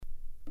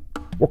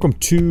Welcome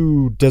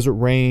to Desert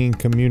Rain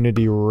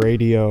Community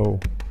Radio,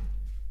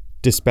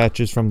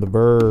 dispatches from the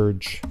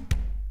Verge.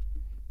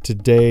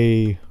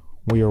 Today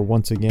we are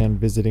once again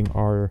visiting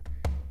our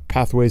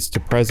Pathways to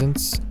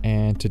Presence,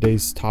 and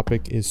today's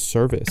topic is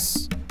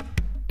service.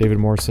 David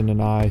Morrison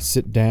and I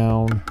sit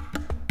down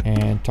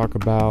and talk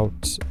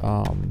about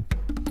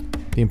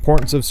the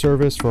importance of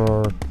service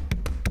for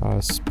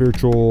our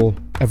spiritual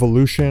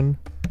evolution.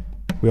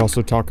 We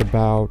also talk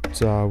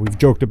about, we've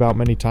joked about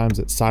many times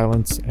that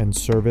silence and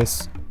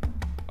service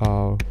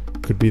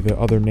could be the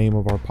other name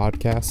of our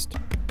podcast,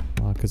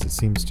 because it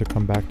seems to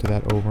come back to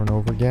that over and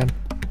over again.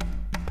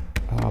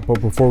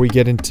 But before we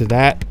get into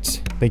that,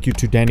 thank you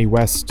to Danny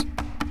West.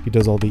 He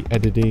does all the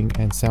editing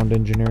and sound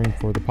engineering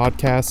for the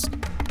podcast.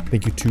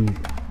 Thank you to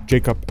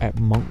Jacob at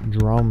Monk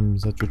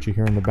Drums. That's what you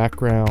hear in the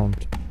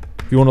background.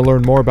 If you want to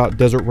learn more about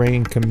Desert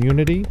Rain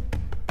Community,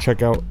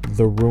 check out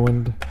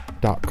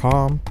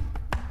theruined.com.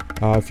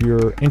 If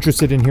you're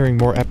interested in hearing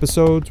more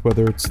episodes,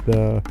 whether it's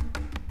the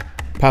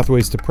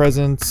Pathways to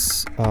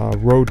Presence,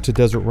 Road to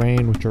Desert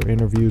Rain, which are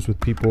interviews with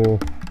people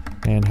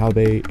and how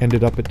they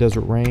ended up at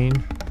Desert Rain,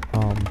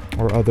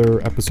 or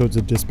other episodes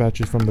of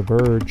Dispatches from the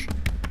Verge,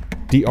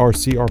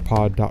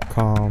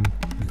 drcrpod.com.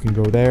 You can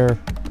go there,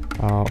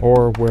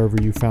 or wherever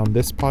you found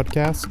this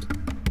podcast.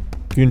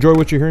 If you enjoy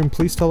what you're hearing,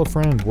 please tell a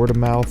friend. Word of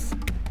mouth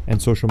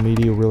and social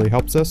media really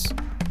helps us.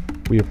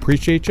 We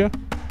appreciate you,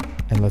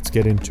 and let's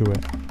get into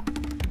it.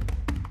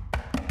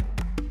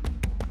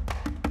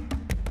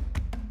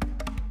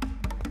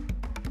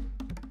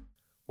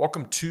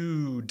 Welcome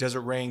to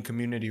Desert Rain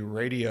Community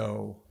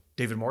Radio.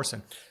 David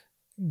Morrison.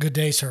 Good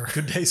day, sir.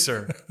 Good day,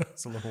 sir.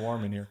 It's a little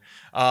warm in here.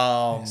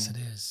 Yes, it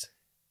is.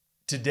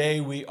 Today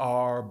we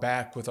are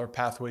back with our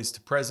Pathways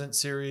to Present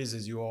series.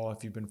 As you all,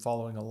 if you've been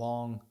following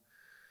along,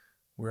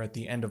 we're at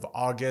the end of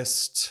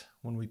August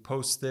when we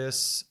post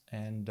this,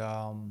 and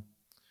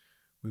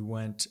we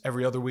went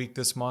every other week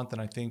this month, and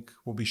I think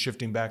we'll be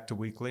shifting back to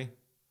weekly.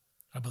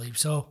 I believe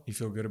so. You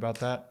feel good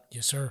about that?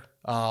 Yes, sir.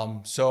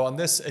 So on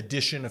this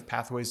edition of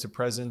Pathways to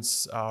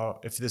Presence,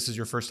 if this is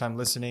your first time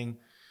listening,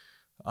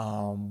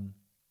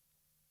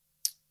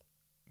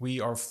 we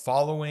are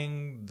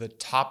following the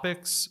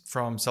topics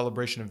from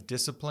Celebration of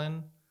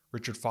Discipline,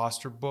 Richard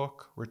Foster's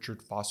book,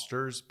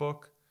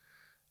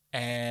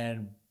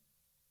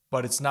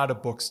 but it's not a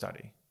book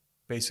study.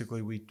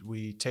 Basically,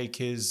 we take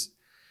his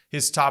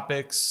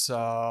topics.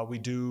 I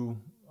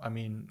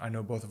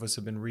know both of us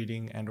have been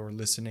reading and or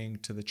listening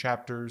to the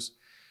chapters,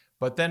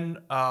 but then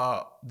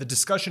the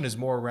discussion is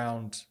more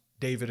around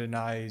David and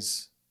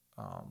I's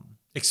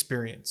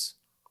experience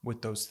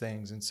with those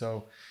things. And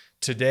so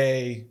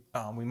today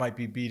we might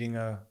be beating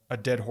a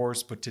dead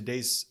horse, but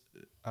today's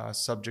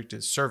subject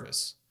is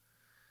service.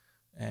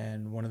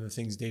 And one of the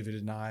things David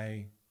and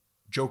I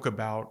joke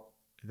about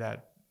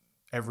that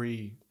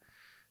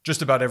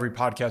just about every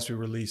podcast we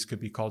release could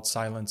be called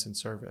Silence and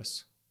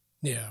Service.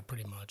 Yeah,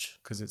 pretty much.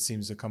 Because it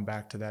seems to come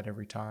back to that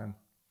every time.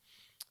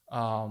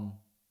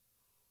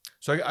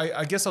 So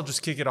I guess I'll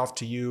just kick it off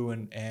to you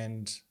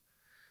and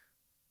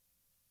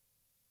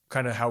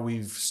kind of how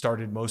we've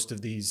started most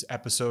of these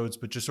episodes,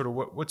 but just sort of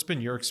what's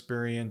been your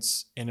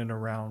experience in and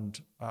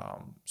around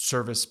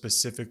service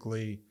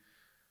specifically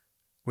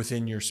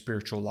within your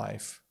spiritual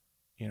life,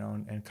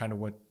 and kind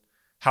of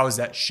how has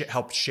that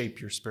helped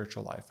shape your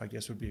spiritual life, I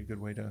guess would be a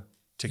good way to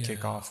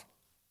kick off.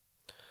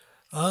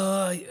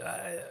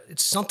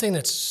 It's something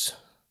that's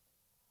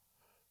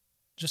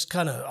just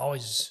kind of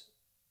always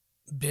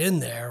been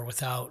there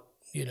without,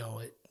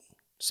 it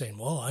saying,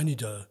 well, I need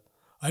to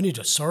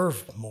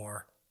serve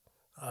more.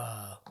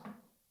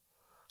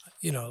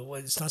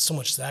 It's not so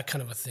much that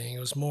kind of a thing. It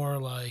was more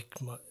like,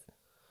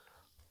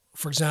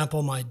 for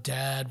example, my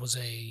dad was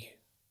a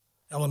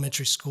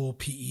elementary school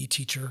PE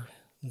teacher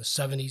in the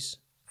 70s,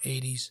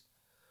 80s,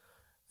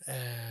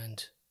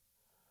 and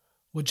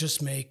would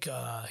just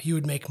he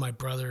would make my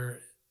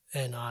brother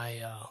and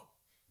I,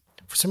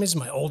 for some reason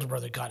my older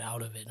brother got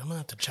out of it. I'm going to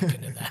have to check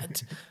into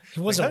that.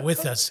 He wasn't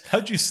with us.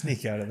 How'd you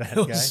sneak out of that,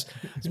 it was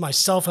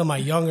myself and my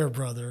younger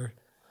brother.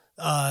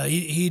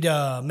 He'd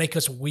make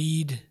us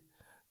weed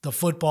the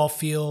football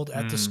field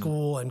at the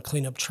school and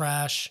clean up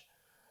trash.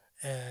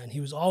 And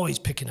he was always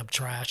picking up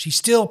trash. He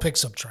still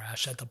picks up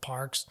trash at the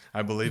parks.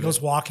 I believe he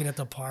goes walking at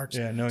the parks.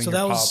 Yeah, knowing so your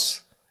that pops.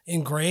 Was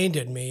ingrained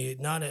in me,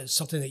 not as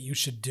something that you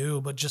should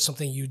do, but just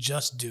something you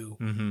just do.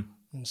 Mm-hmm.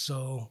 And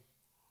so,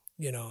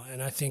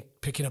 and I think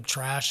picking up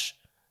trash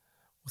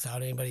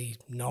without anybody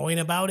knowing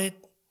about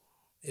it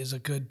is a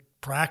good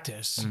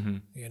practice, if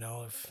you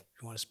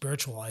want to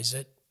spiritualize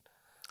it.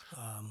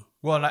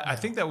 Well, and I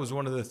think that was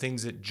one of the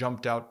things that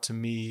jumped out to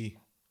me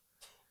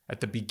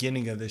at the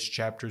beginning of this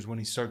chapter is when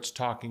he starts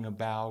talking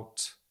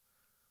about,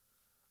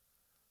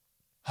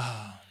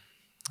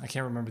 I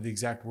can't remember the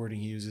exact wording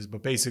he uses,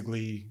 but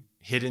basically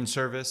hidden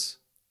service.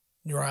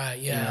 Right.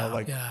 Yeah.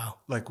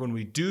 Like when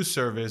we do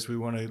service, we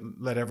want to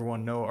let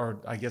everyone know,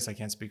 or I guess I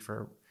can't speak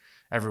for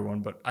everyone,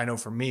 but I know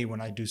for me, when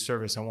I do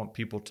service, I want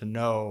people to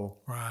know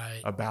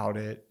about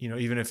it,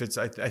 even if it's,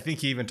 I think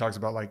he even talks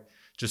about like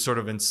just sort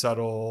of in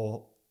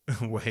subtle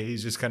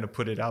ways, just kind of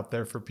put it out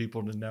there for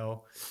people to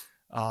know.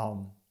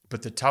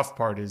 But the tough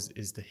part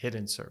is the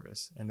hidden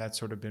service. And that's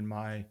sort of been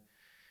my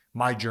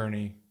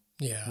journey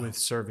with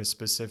service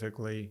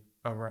specifically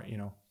over,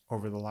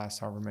 over the last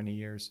however many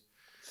years,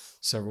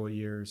 several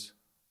years.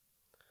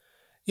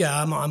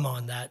 Yeah, I'm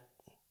on that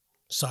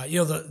side.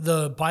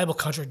 The Bible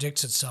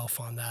contradicts itself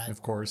on that.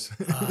 Of course.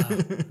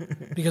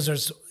 Because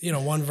there's,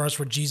 one verse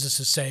where Jesus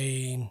is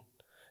saying,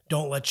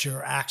 don't let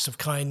your acts of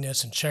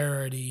kindness and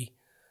charity,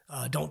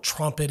 don't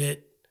trumpet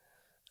it,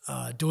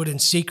 do it in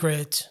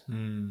secret.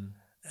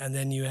 And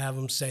then you have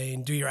him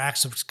saying, do your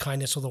acts of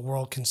kindness so the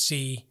world can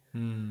see.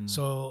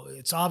 So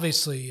it's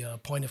obviously a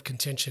point of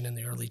contention in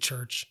the early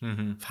church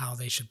of how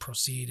they should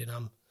proceed. And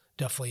I'm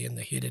definitely in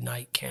the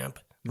hiddenite camp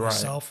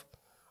myself,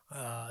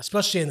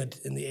 especially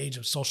in the age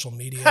of social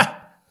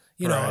media.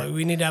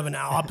 We need to have an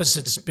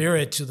opposite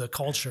spirit to the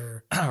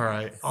culture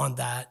on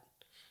that.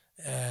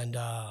 And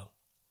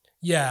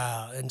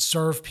and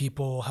serve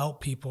people,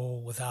 help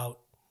people without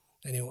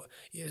anyone,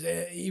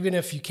 even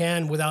if you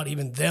can, without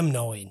even them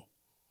knowing.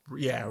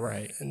 Yeah,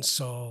 right. And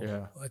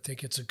so I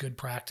think it's a good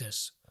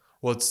practice.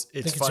 Well, it's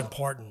it's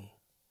important.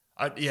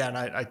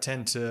 I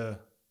tend to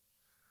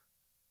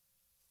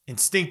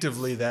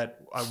instinctively that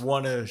I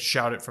want to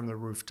shout it from the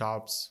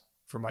rooftops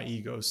for my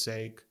ego's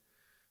sake,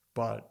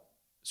 but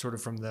sort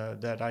of from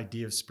that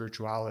idea of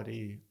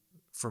spirituality,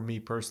 for me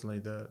personally,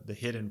 the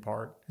hidden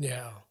part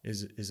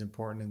is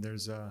important. And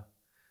there's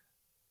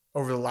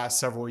over the last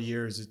several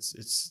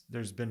years,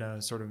 there's been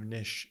a sort of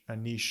niche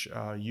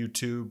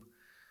YouTube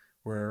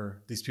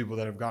where these people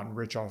that have gotten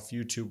rich off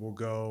YouTube will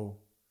go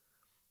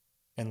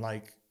and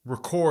like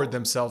record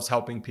themselves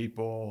helping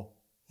people.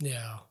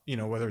 Yeah.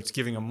 Whether it's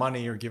giving them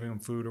money or giving them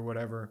food or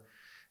whatever.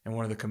 And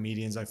one of the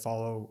comedians I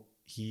follow,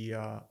 he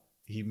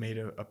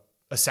made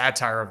a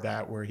satire of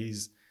that where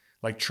he's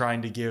like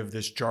trying to give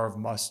this jar of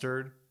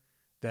mustard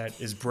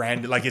that is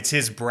branded, like it's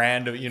his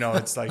brand of,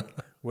 it's like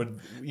whatever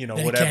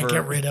he can't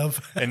get rid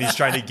of. And he's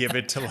trying to give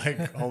it to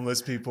like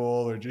homeless people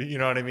or, you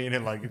know what I mean?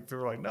 And like, people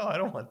are like, no, I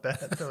don't want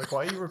that. They're like,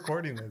 why are you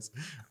recording this?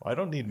 Well, I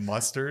don't need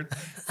mustard.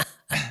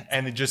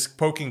 And just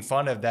poking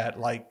fun of that,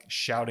 like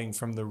shouting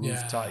from the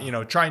rooftop,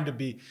 trying to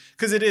be,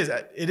 because it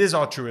is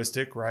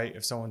altruistic, right?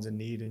 If someone's in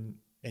need and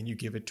you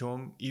give it to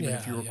them, even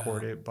if you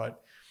record it,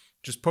 but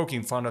just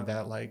poking fun of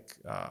that, like,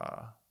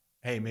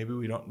 hey,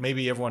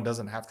 maybe everyone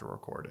doesn't have to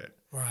record it.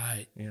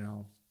 Right.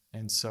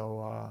 And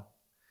so,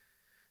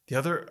 the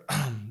other,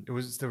 there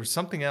was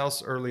something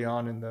else early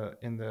on in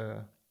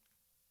the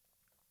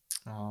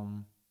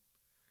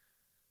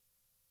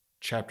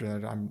chapter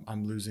that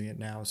I'm losing it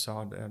now, so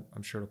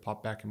I'm sure it'll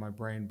pop back in my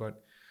brain.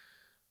 But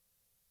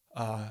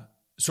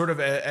sort of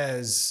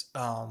as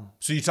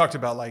so you talked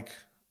about like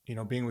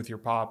being with your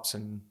pops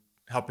and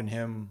helping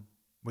him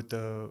with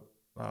the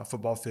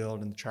football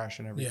field and the trash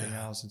and everything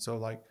else, and so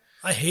like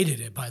I hated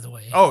it, by the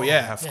way. Oh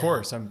yeah, of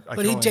course.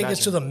 But he'd take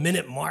us to the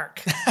minute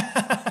mark.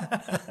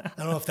 I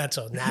don't know if that's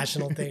a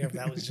national thing or if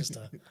that was just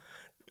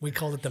we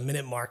called it the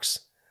minute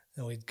marks,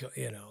 and we'd go,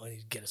 and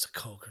he'd get us a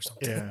Coke or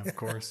something. Yeah, of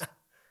course.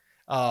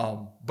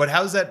 But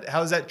how's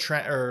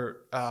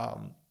that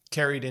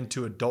carried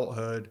into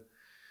adulthood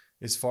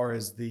as far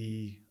as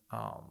the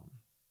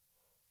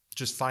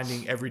just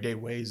finding everyday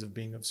ways of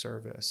being of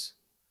service?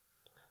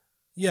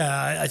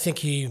 Yeah, I think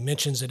he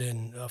mentions it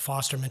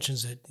Foster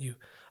mentions it.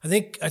 I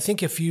think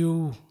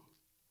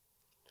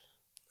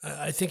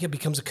it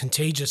becomes a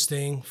contagious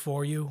thing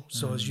for you.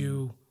 So as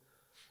you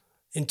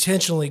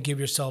intentionally give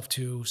yourself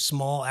to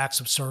small acts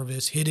of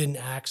service, hidden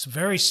acts,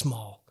 very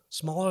small,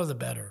 smaller the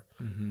better.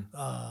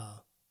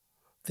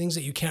 Things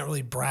that you can't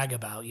really brag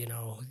about.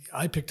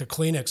 I picked a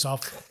Kleenex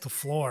off the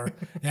floor.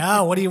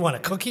 Yeah, what do you want, a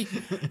cookie?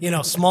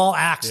 Small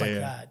acts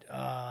that.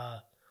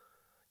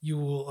 You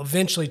will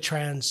eventually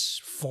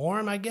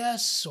transform, I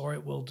guess, or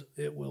it will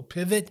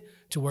pivot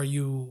to where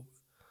you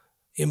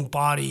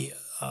embody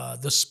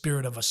the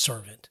spirit of a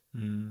servant.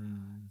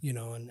 And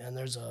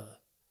there's a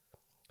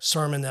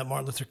sermon that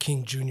Martin Luther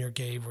King Jr.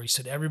 gave where he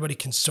said, everybody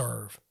can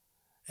serve.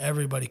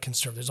 Everybody can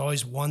serve. There's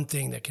always one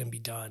thing that can be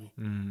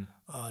done.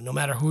 No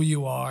matter who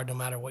you are, no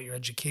matter what your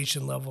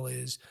education level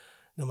is,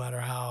 no matter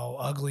how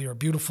ugly or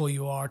beautiful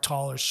you are,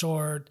 tall or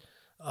short,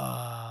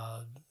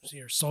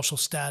 your social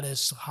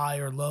status, high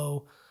or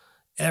low,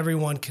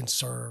 everyone can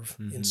serve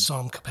in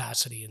some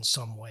capacity, in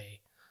some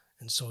way.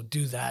 And so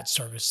do that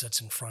service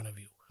that's in front of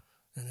you.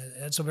 And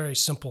it's a very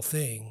simple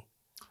thing.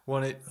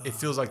 Well, it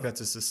feels like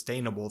that's a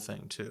sustainable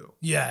thing too.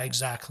 Yeah,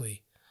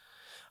 exactly.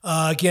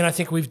 Again, I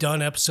think we've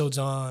done episodes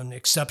on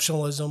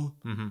exceptionalism.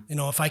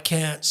 If I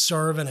can't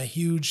serve in a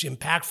huge,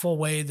 impactful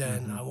way,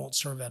 then I won't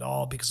serve at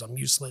all because I'm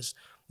useless.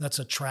 That's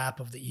a trap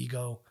of the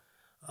ego.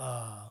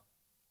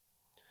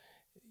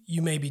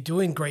 You may be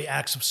doing great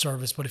acts of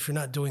service, but if you're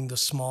not doing the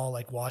small,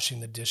 like washing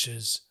the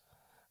dishes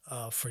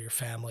for your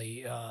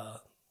family,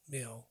 Paul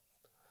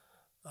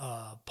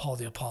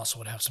the Apostle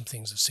would have some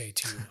things to say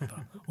to you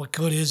about what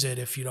good is it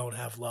if you don't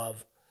have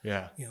love?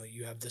 Yeah.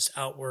 You have this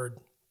outward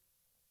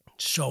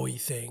showy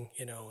thing,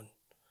 and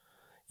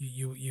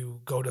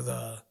you go to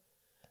the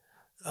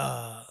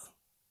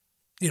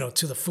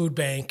to the food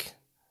bank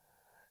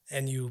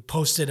and you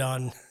post it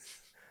on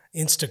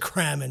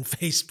Instagram and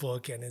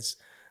Facebook, and it's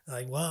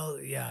like, well,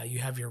 yeah, you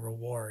have your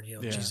reward,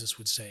 Jesus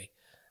would say.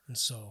 And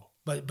so,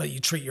 but you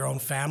treat your own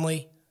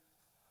family.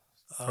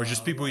 Or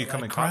just people you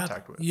come in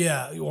contact with.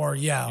 Yeah. Or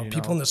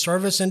people in the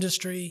service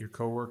industry. Your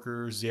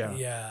coworkers. Yeah.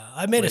 Yeah.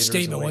 I made a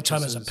statement one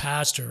time as a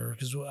pastor,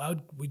 because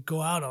we'd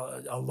go out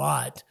a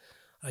lot.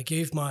 I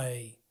gave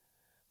my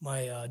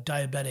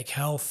diabetic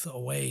health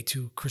away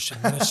to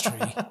Christian ministry.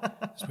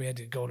 So we had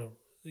to go to,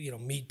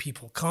 meet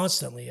people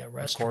constantly at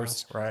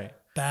restaurants. Of course, right.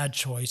 Bad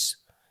choice.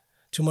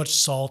 Too much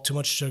salt, too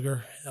much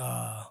sugar.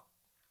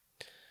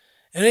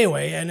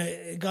 Anyway, and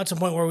it got to the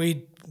point where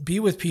we'd be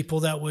with people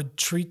that would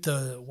treat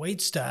the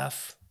wait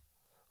staff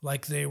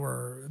like they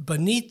were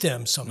beneath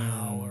them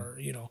somehow, or,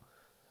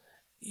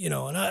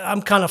 and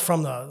I'm kind of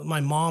from my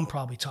mom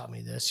probably taught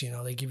me this,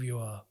 they give you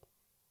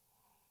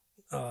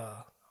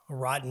a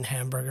rotten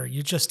hamburger,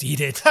 you just eat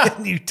it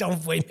and you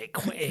don't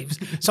make waves.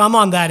 So I'm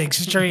on that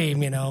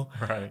extreme,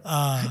 Right.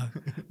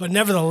 But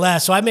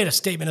nevertheless, so I made a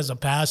statement as a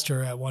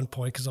pastor at one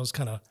point, because I was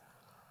kind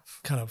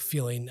of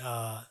feeling,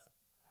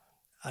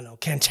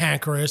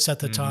 cantankerous at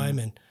the time.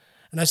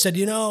 And I said,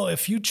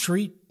 if you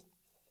treat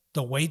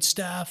the wait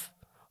staff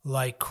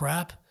like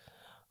crap,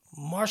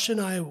 Marcia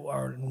and I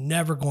are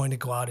never going to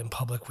go out in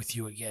public with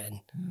you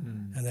again.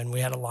 And then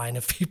we had a line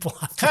of people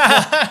after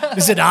that.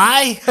 Is it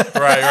I?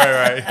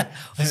 Right.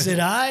 Is it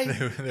I?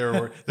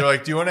 They're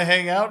like, do you want to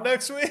hang out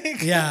next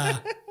week? Yeah.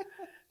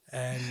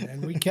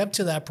 And we kept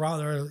to that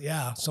problem.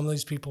 Yeah, some of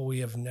these people we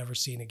have never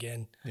seen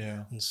again.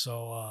 Yeah. And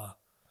so,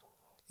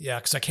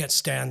 because I can't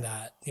stand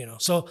that,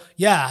 So,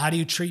 how do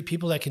you treat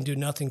people that can do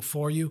nothing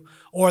for you,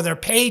 or they're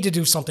paid to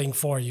do something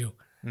for you?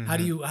 How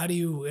do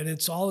you, and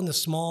it's all in the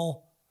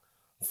small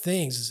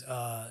things.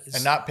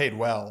 And not paid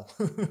well,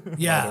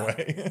 yeah. by the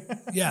way.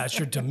 Yeah, it's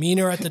your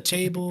demeanor at the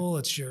table.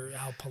 It's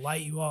how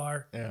polite you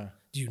are. Yeah.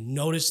 Do you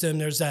notice them?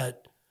 There's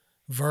that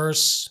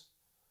verse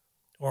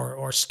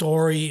or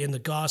story in the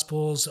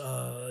Gospels.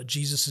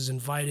 Jesus is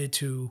invited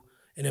to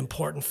an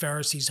important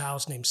Pharisee's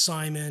house named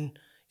Simon.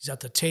 He's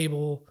at the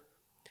table.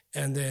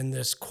 And then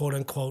this quote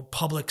unquote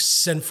public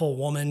sinful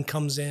woman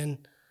comes in,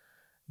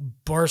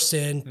 bursts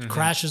in,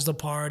 crashes the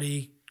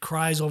party,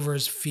 cries over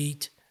his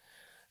feet,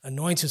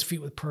 anoints his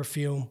feet with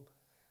perfume.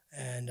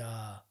 And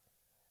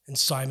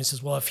Simon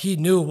says, well, if he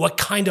knew what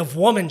kind of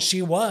woman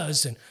she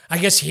was, and I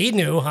guess he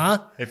knew, huh?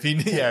 If he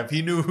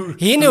knew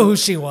who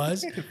she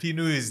was. If he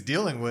knew he was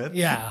dealing with.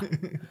 Yeah.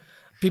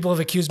 People have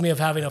accused me of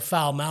having a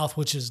foul mouth,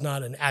 which is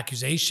not an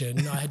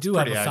accusation. I do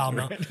have a foul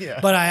mouth.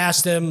 Yeah. But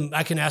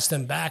I can ask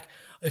them back,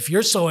 if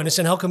you're so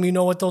innocent, how come you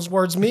know what those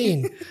words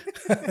mean?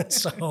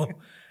 So,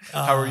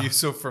 how are you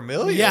so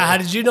familiar? Yeah, how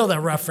did you know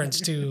that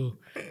reference to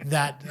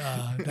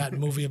that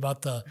movie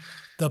about the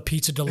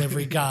pizza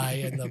delivery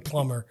guy and the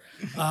plumber?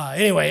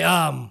 Anyway,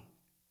 I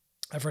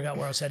forgot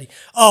where I was heading.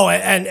 Oh,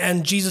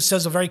 and Jesus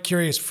says a very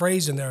curious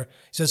phrase in there.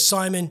 He says,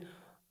 Simon,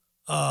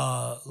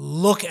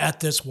 look at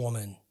this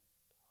woman.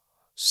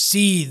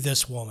 See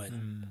this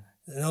woman.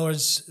 In other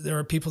words, there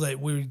are people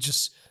that we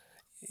just...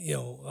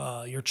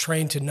 you're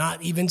trained to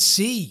not even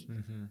see.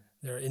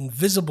 They're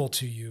invisible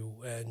to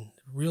you. And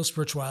real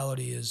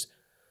spirituality is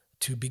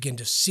to begin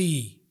to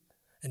see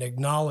and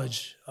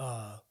acknowledge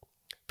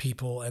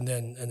people, and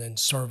then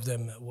serve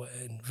them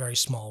in very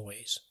small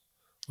ways,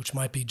 which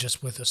might be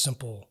just with a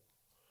simple,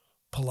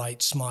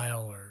 polite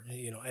smile, or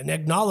an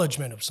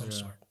acknowledgement of some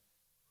sort.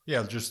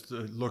 Yeah, just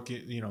look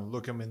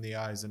them in the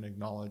eyes and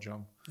acknowledge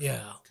them.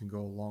 Yeah, can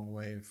go a long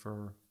way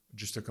for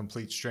just a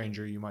complete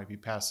stranger you might be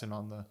passing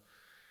on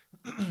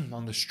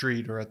the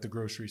street or at the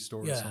grocery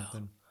store or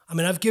something. I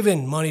mean, I've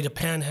given money to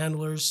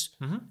panhandlers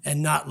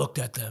and not looked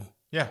at them.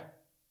 Yeah.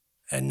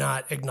 And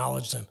not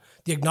acknowledged them.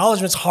 The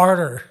acknowledgement's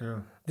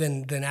harder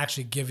than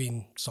actually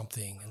giving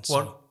something. And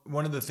so,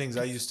 one of the things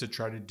I used to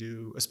try to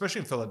do, especially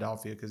in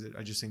Philadelphia, because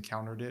I just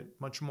encountered it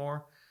much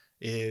more,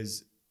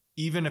 is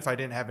even if I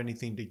didn't have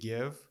anything to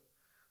give,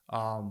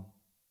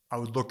 I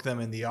would look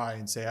them in the eye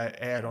and say,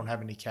 "Hey, I don't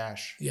have any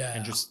cash." Yeah.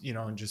 And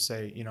just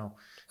say,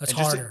 that's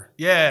harder.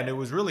 And it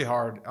was really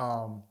hard.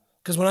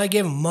 Because when I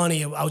gave them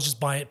money, I was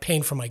just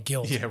paying for my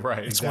guilt. Yeah,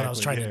 right. That's what I was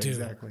trying to do.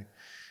 Exactly.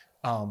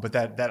 But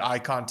that eye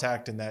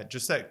contact and that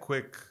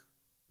quick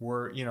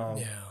word,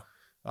 and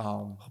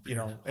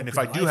if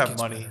I do have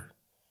money, better.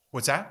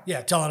 What's that?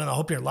 Yeah, telling them, I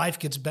hope your life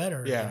gets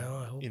better.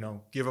 Yeah,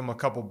 give them a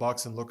couple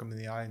bucks and look them in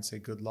the eye and say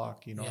good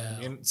luck,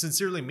 and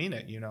sincerely mean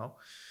it,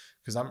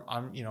 because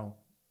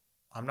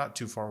I'm not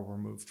too far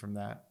removed from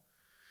that.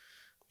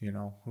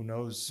 Who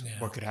knows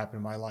what could happen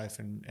in my life,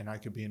 and I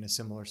could be in a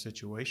similar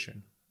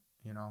situation,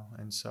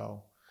 and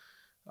so.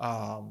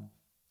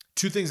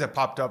 Two things that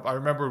popped up. I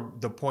remember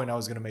the point I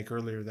was going to make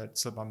earlier that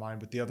slipped my mind,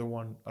 but the other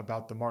one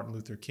about the Martin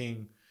Luther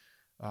King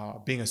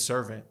being a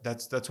servant.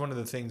 That's one of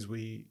the things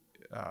we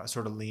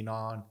sort of lean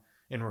on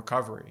in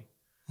recovery.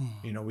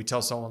 We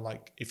tell someone,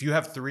 like, if you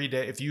have 3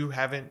 days, if you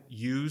haven't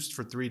used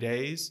for 3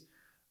 days,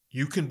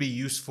 you can be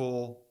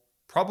useful,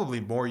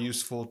 probably more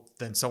useful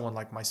than someone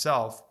like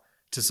myself,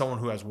 to someone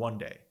who has 1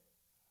 day.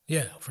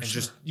 Yeah, for and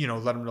sure. just,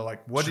 let them know,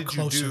 like, what Just did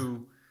closer. you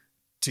do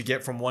to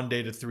get from 1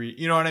 day to 3?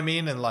 You know what I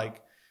mean? And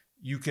like,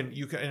 you can,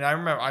 and I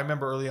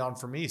remember early on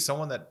for me,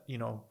 someone that,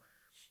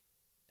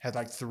 had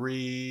like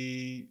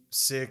 3,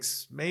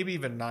 6, maybe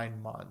even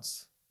 9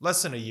 months,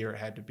 less than a year it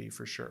had to be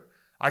for sure.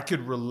 I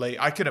could relate.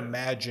 I could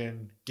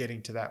imagine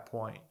getting to that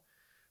point,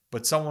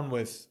 but someone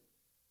with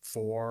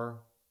 4,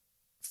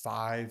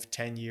 5,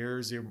 10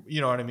 years,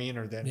 you know what I mean?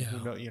 Or then,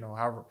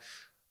 however,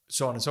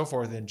 so on and so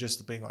forth. And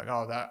just being like,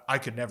 oh, that I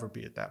could never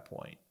be at that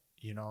point,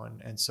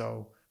 and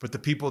so, but the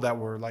people that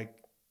were like,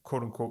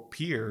 quote unquote,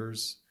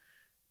 peers,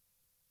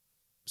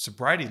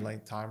 sobriety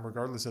length time,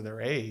 regardless of their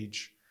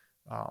age,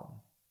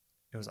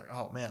 it was like,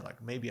 oh man,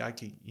 like maybe I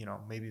could,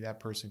 maybe that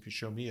person could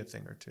show me a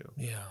thing or two.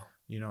 Yeah.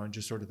 And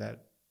just sort of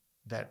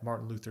that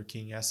Martin Luther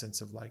King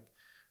essence of like,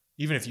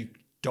 even if you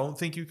don't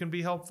think you can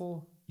be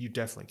helpful, you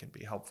definitely can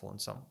be helpful in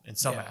some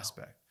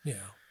aspect.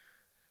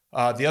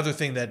 Yeah. The other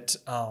thing that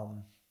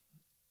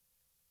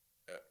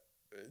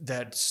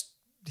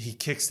he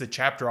kicks the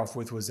chapter off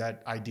with was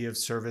that idea of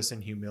service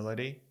and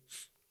humility.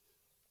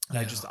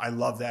 And I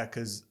love that,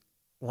 because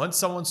once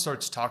someone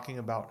starts talking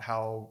about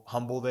how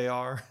humble they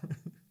are,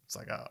 it's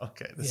like, oh,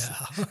 okay,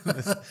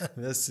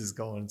 this is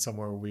going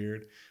somewhere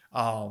weird.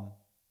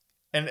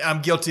 And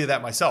I'm guilty of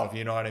that myself.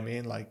 You know what I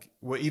mean? Like,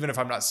 even if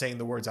I'm not saying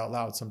the words out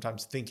loud,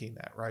 sometimes thinking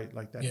that, right?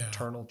 Like that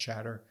internal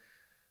chatter.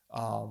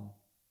 But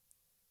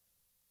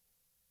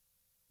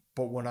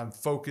when I'm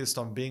focused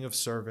on being of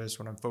service,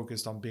 when I'm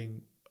focused on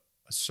being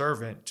a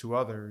servant to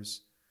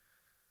others,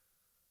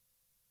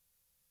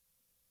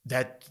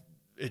 that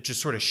it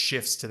just sort of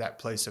shifts to that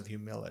place of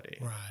humility,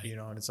 right?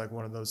 And it's like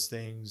one of those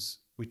things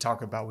we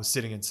talk about with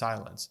sitting in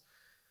silence.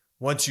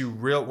 Once you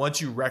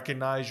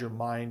recognize your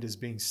mind is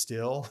being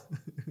still,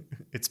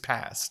 it's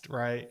past,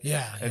 right?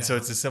 Yeah. And so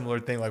it's a similar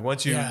thing. Like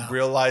once you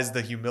realize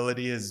the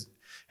humility has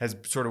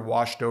sort of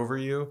washed over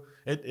you,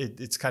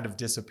 it's kind of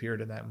disappeared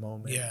in that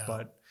moment. Yeah.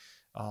 But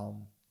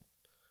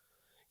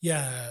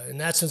in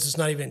that sense, it's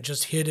not even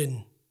just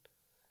hidden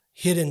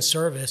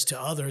service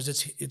to others.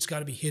 It's got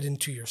to be hidden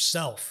to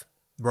yourself.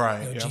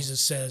 Right. Jesus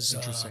says,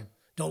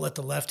 don't let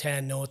the left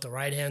hand know what the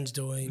right hand's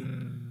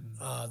doing.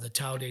 The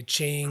Tao Te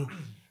Ching.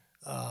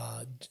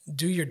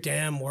 Do your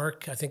damn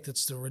work. I think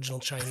that's the original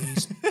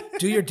Chinese.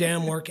 Do your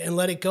damn work and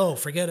let it go.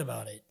 Forget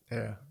about it.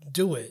 Yeah.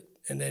 Do it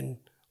and then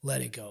let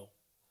it go.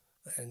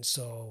 And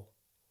so,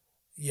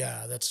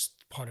 that's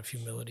part of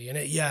humility. And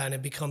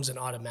it becomes an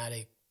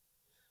automatic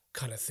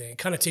kind of thing. It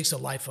kind of takes a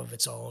life of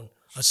its own,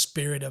 a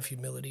spirit of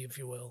humility, if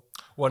you will.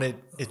 Well,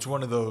 it's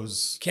one of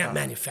those... Can't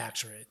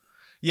manufacture it.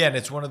 Yeah, and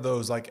it's one of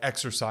those like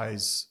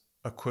exercise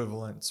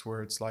equivalents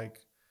where it's like,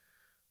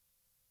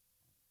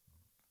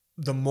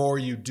 the more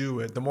you do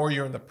it, the more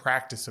you're in the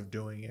practice of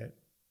doing it,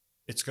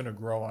 it's going to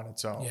grow on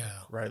its own. Yeah.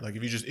 Right. Like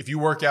if you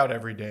work out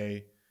every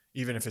day,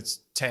 even if it's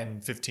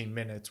 10, 15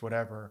 minutes,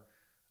 whatever,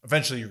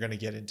 eventually you're going to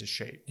get into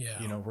shape,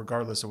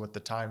 regardless of what the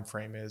time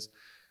frame is.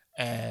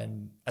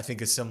 And I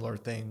think a similar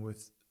thing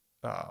with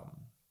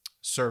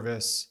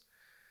service.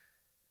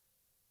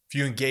 If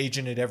you engage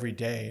in it every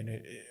day, and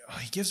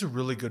he gives a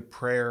really good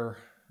prayer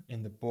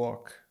in the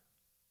book.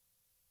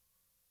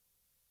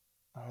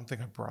 I don't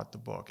think I brought the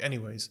book.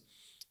 Anyways,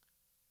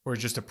 or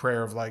just a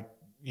prayer of like,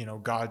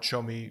 God,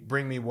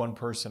 bring me one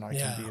person I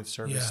can be of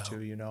service to,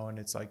 and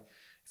it's like,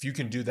 if you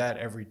can do that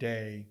every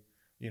day,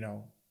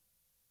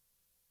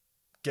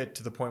 get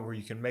to the point where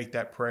you can make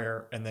that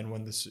prayer. And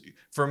then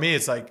for me,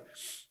 it's like,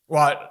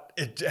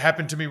 it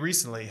happened to me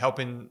recently,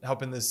 helping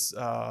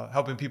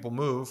people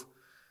move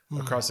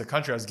across the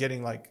country. I was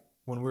getting like,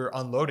 when we were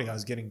unloading, I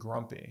was getting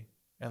grumpy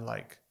and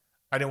like,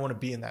 I didn't want to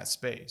be in that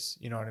space.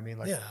 You know what I mean?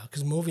 Like,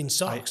 because moving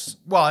sucks.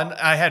 And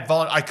I had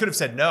I could have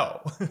said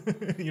no.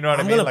 You know what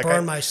I mean? I'm going to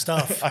burn my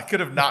stuff. I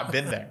could have not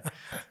been there.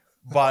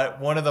 But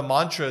one of the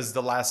mantras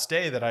the last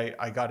day that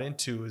I got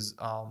into is,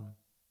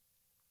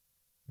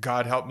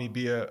 God, help me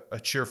be a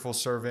cheerful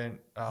servant.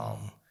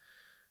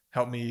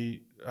 Help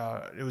me.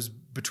 It was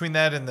between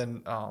that and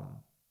then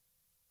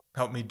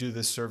help me do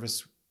this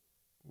service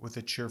with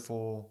a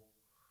cheerful...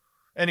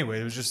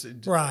 Anyway, it was just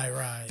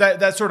right.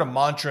 That sort of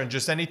mantra, and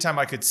just anytime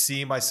I could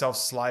see myself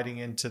sliding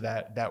into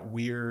that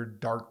weird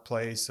dark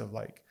place of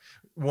like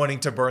wanting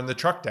to burn the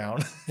truck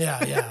down.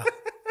 Yeah.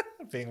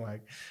 Being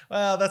like,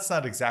 well, that's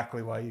not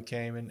exactly why you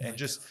came, and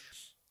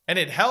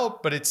it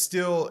helped, but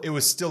it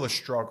was still a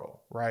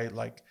struggle, right?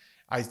 Like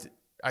I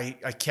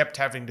kept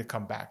having to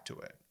come back to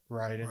it,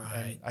 right?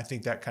 And I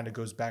think that kind of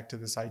goes back to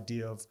this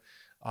idea of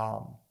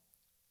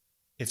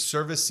if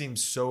service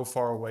seems so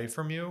far away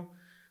from you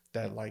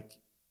that like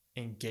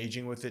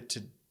engaging with it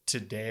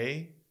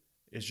today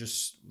is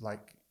just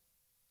like,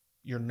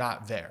 you're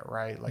not there,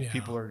 right? Like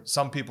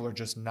some people are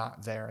just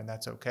not there, and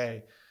that's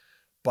okay.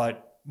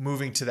 But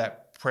moving to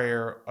that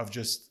prayer of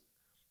just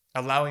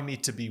allowing me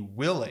to be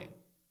willing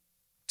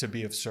to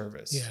be of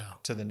service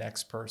to the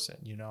next person,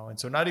 And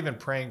so not even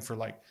praying for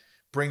like,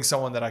 bring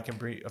someone that I can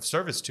be of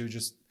service to,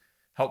 just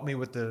help me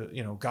with the,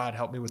 God,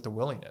 help me with the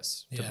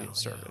willingness to be of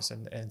service.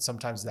 And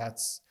sometimes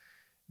that's,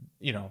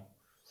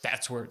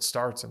 that's where it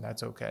starts, and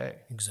that's okay.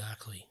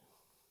 Exactly.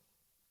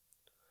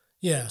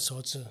 Yeah, so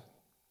it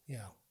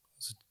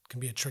can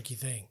be a tricky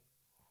thing.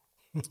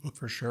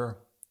 For sure.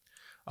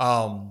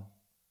 One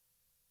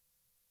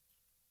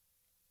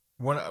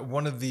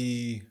of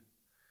the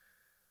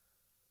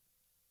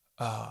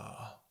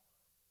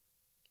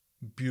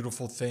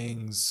beautiful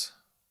things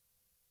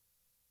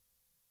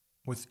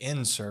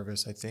within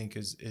service, I think,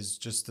 is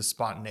just the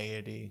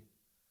spontaneity,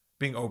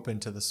 being open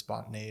to the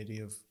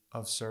spontaneity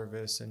of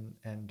service, and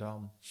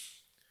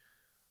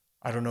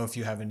I don't know if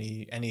you have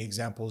any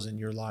examples in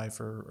your life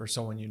or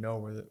someone you know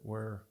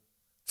where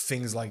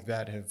things like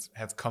that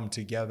have come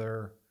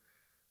together,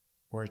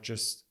 where it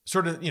just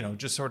sort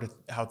of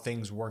how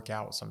things work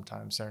out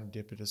sometimes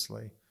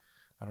serendipitously.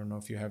 I don't know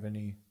if you have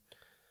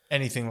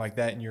anything like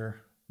that in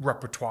your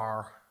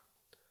repertoire.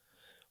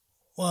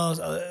 Well,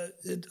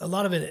 a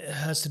lot of it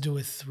has to do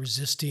with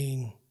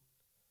resisting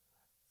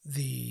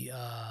the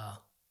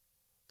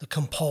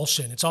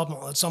compulsion. It's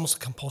almost a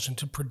compulsion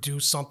to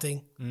produce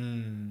something.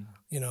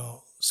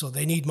 So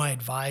they need my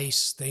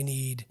advice, they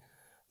need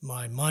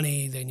my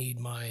money, they need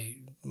my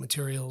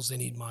materials, they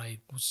need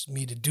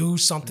me to do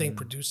something,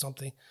 produce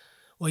something.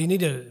 Well, you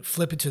need to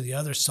flip it to the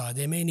other side.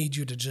 They may need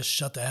you to just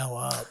shut the hell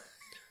up.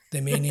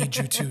 They may need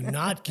you to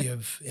not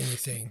give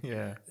anything.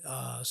 Yeah.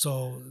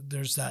 So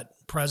there's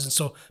that presence.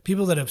 So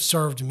people that have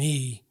served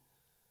me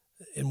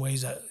in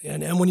ways that,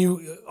 and when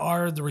you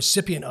are the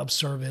recipient of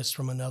service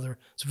from another,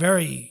 it's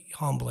very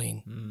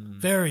humbling,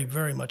 very,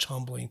 very much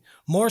humbling.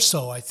 More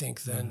so, I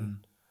think,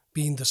 than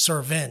being the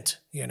servant,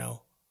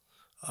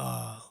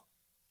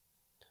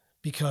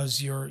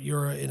 because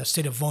you're in a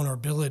state of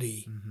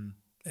vulnerability,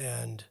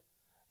 and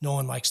no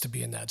one likes to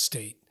be in that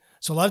state.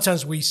 So a lot of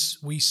times we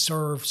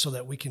serve so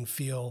that we can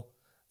feel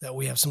that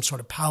we have some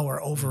sort of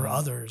power over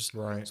others.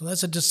 Right. So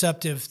that's a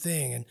deceptive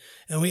thing,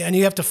 and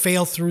you have to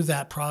fail through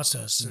that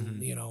process,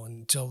 and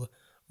until the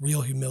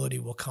real humility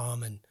will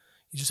come, and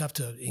you just have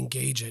to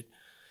engage it.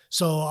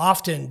 So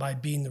often by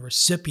being the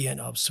recipient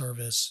of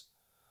service,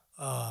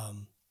 I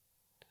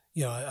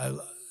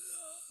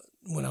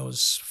when I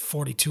was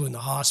 42 in the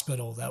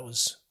hospital, that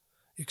was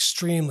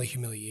extremely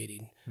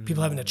humiliating.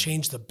 People having to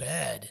change the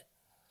bed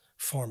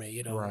for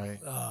me, Right.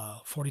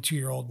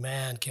 42-year-old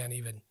man can't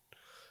even,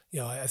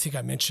 I think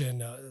I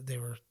mentioned they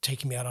were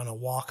taking me out on a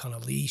walk on a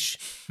leash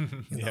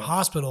in the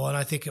hospital. And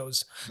I think I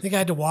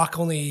had to walk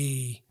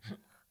only, I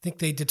think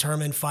they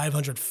determined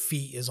 500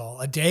 feet is all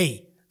a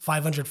day,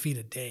 500 feet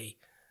a day.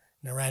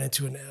 And I ran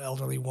into an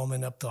elderly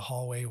woman up the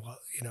hallway,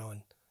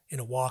 and in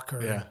a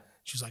walker. Yeah. And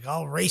she's like,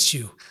 "I'll race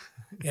you."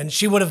 And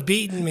she would have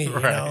beaten me,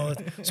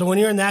 So when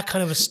you're in that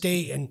kind of a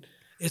state, and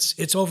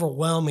it's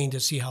overwhelming to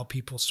see how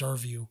people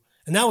serve you.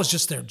 And that was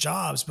just their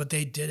jobs, but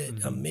they did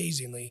it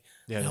amazingly.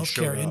 Yeah, the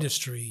healthcare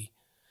industry.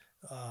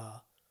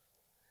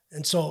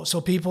 And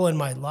so people in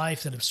my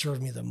life that have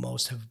served me the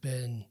most have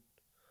been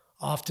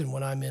often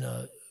when I'm in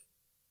a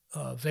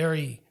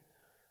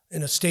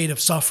state of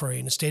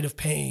suffering, a state of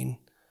pain,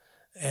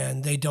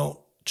 and they don't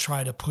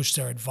try to push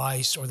their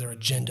advice or their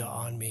agenda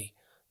on me.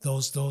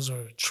 Those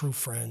are true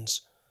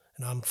friends,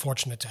 and I'm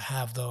fortunate to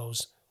have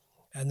those.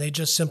 And they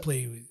just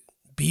simply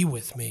be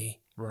with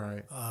me.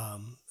 Right.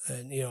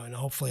 And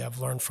hopefully I've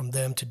learned from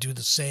them to do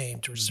the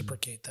same, to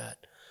reciprocate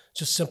that.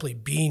 Just simply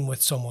being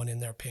with someone in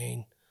their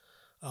pain,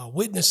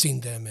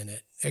 witnessing them in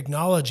it,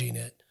 acknowledging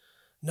it,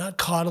 not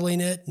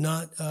coddling it,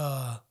 not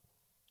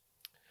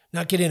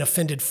getting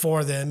offended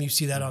for them. You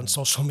see that on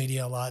social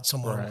media a lot.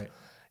 Someone,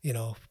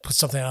 put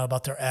something out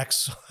about their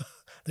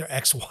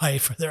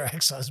ex-wife or their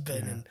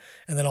ex-husband,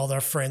 and then all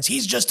their friends.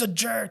 He's just a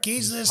jerk.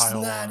 He's this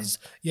and that.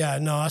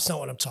 No, that's not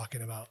what I'm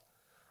talking about.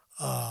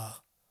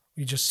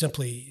 We just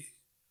simply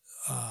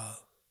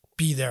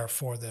be there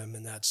for them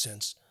in that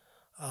sense.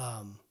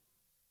 I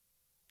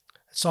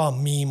saw a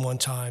meme one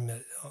time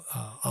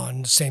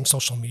on the same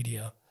social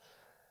media.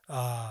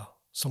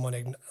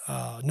 Someone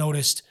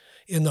noticed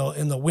in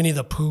the Winnie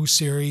the Pooh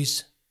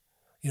series,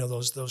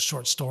 those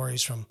short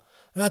stories from,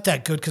 not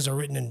that good because they're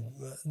written in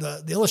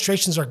the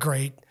illustrations are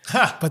great,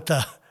 but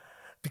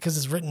because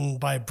it's written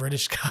by a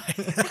British guy,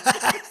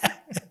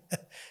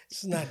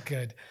 it's not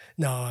good.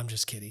 No, I'm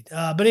just kidding.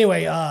 But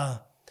anyway,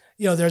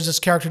 there's this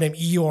character named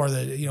Eeyore,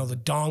 the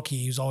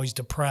donkey who's always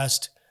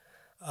depressed,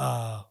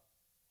 and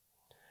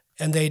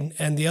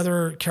the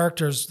other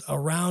characters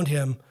around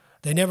him,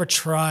 they never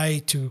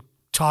try to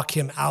talk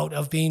him out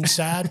of being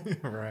sad,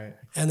 Right.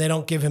 And they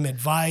don't give him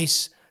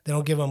advice. They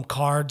don't give him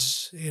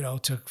cards,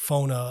 to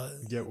phone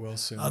Get well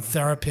soon. a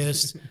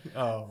therapist.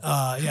 Oh.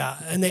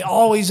 And they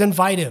always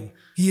invite him.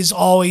 He is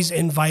always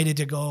invited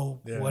to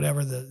go,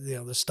 whatever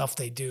the stuff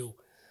they do,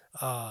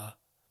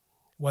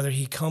 whether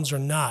he comes or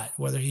not,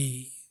 whether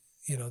he,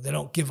 they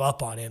don't give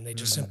up on him. They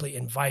just simply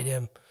invite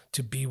him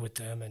to be with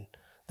them. And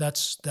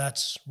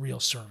that's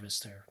real service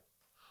there.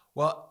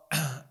 Well,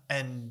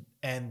 and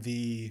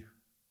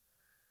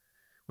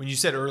when you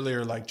said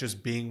earlier, like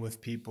just being with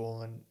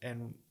people,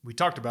 and we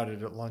talked about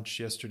it at lunch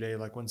yesterday,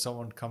 like when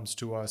someone comes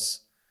to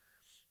us,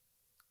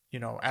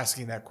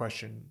 asking that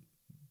question,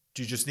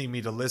 do you just need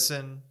me to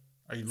listen?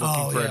 Are you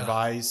looking for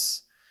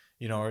advice?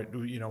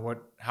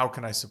 How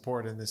can I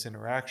support in this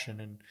interaction?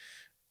 And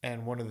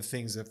And one of the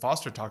things that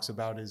Foster talks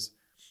about is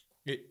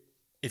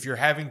if you're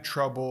having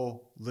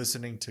trouble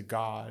listening to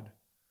God,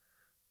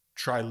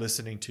 try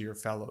listening to your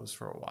fellows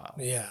for a while.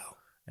 Yeah.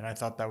 And I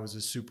thought that was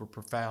a super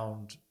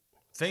profound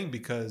thing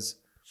because,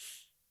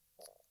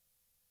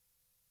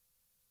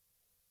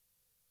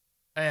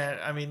 and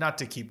I mean, not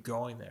to keep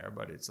going there,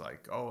 but it's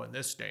like, oh, in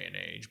this day and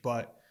age,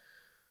 but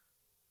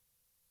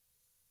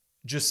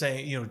just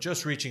saying,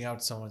 just reaching out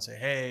to someone and say,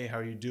 hey, how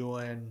are you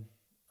doing?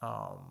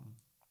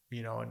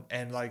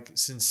 And like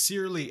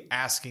sincerely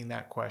asking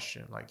that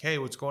question, like, hey,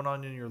 what's going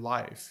on in your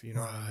life? You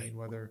know what I mean?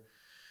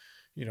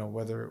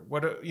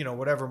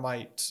 Whatever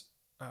might,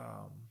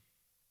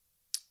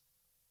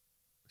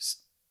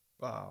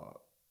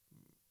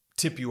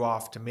 tip you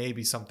off to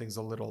maybe something's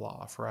a little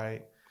off.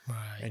 Right.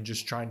 And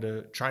just trying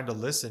to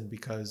listen,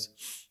 because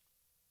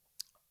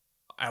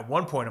at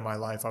one point in my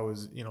life, I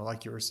was,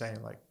 like you were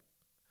saying, like,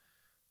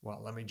 well,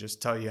 let me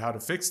just tell you how to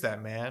fix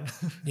that, man.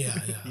 Yeah.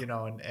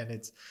 And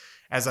it's,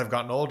 as I've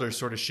gotten older,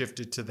 sort of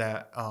shifted to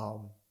that.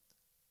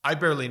 I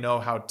barely know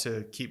how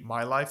to keep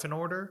my life in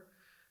order.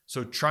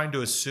 So trying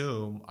to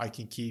assume I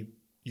can keep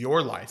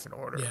your life in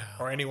order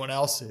or anyone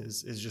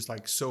else's is just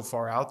like so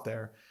far out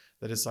there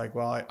that it's like,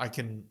 well, I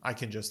can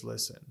just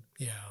listen.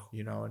 Yeah.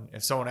 And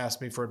if someone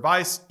asks me for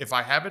advice, if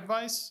I have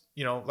advice,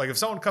 like if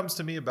someone comes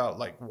to me about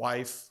like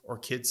wife or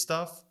kid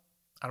stuff,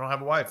 I don't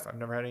have a wife. I've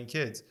never had any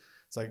kids.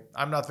 It's like,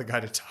 I'm not the guy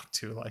to talk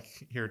to. Like,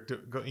 here,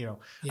 go,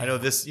 I know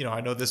this,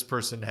 I know this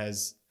person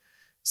has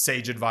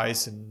sage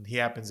advice and he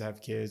happens to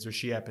have kids or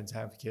she happens to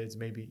have kids.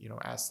 Maybe,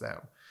 ask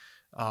them.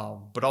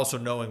 But also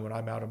knowing when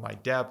I'm out of my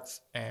depth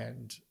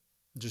and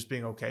just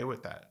being okay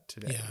with that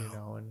today,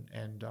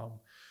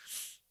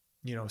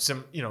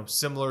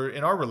 similar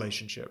in our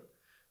relationship,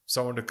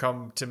 someone to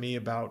come to me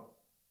about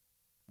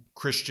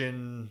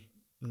Christian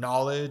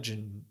knowledge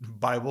and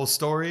Bible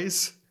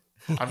stories,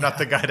 I'm not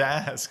the guy to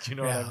ask,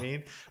 what I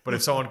mean? But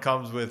if someone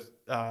comes with,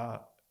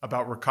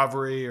 about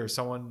recovery or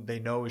someone they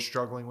know is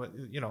struggling with,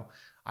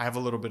 I have a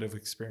little bit of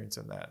experience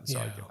in that. And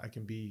so I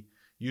can be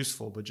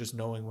useful, but just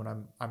knowing when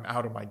I'm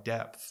out of my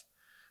depth,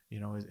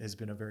 has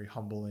been a very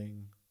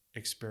humbling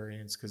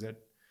experience. Cause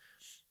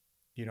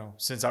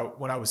since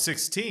when I was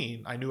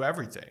 16, I knew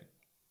everything.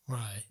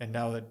 Right. And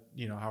now that,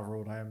 however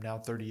old I am now,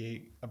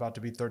 38, about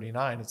to be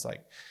 39, it's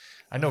like,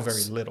 I know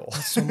very little.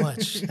 Not so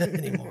much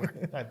anymore.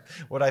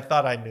 What I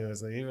thought I knew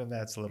is like, even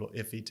that's a little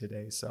iffy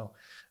today. So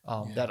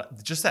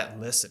that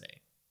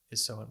listening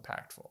is so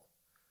impactful.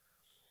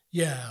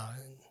 Yeah.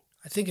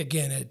 I think,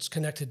 again, it's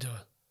connected to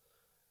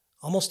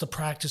almost the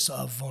practice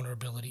of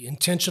vulnerability,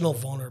 intentional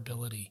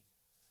vulnerability.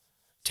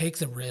 Take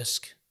the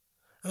risk.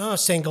 I'm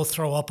not saying go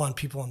throw up on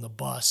people on the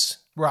bus.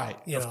 Right,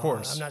 of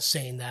course. I'm not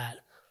saying that.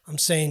 I'm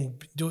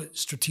saying do it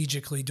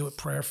strategically, do it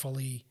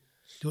prayerfully,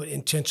 do it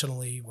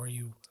intentionally, where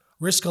you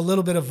risk a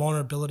little bit of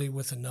vulnerability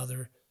with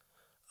another,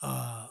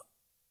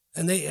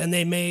 and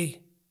they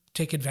may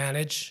take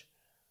advantage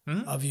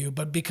of you,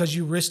 but because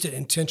you risked it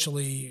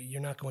intentionally,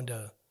 you're not going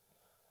to,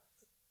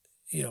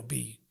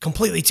 be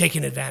completely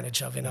taken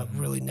advantage of in a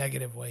really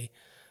negative way.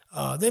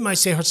 They might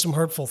say some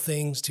hurtful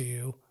things to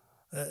you,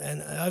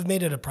 and I've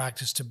made it a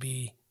practice to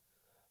be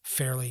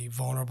fairly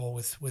vulnerable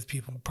with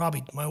people.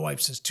 Probably my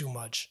wife says too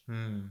much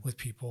with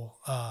people.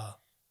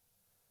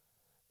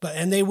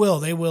 And they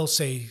will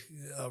say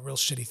real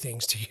shitty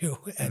things to you,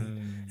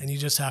 and you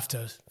just have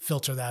to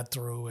filter that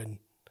through and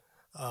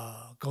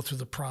go through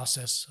the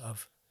process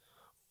of,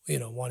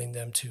 wanting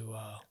them to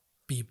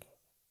be,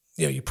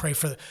 you pray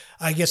for.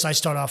 I guess I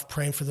start off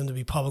praying for them to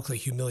be publicly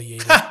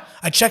humiliated.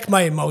 I check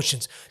my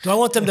emotions. Do I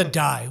want them to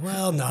die?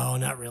 Well, no,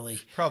 not really.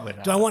 Probably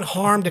not. Do I want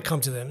harm to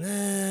come to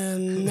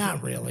them?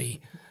 Not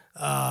really.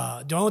 Do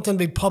I want them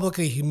to be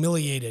publicly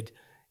humiliated?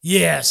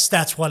 Yes,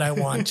 that's what I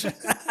want.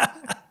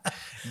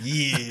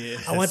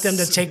 Yes. I want them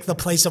to take the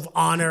place of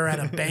honor at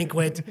a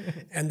banquet,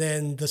 and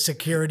then the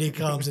security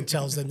comes and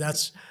tells them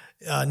that's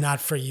not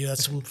for you.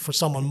 That's for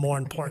someone more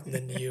important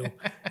than you,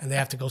 and they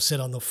have to go sit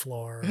on the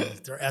floor. Or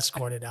they're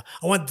escorted out.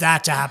 I want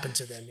that to happen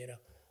to them.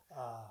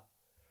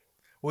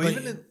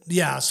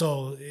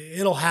 So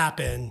it'll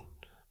happen,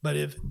 but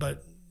it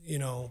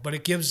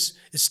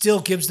still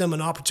gives them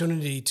an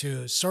opportunity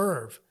to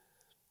serve,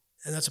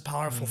 and that's a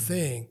powerful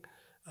thing.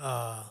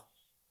 And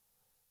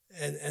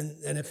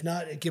if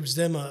not, it gives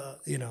them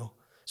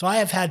so I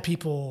have had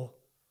people,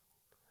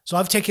 so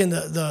I've taken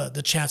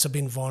the chance of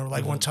being vulnerable.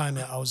 Like one time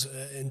I was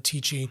in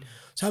teaching,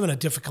 I was having a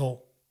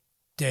difficult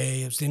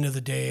day. It was the end of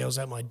the day. I was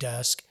at my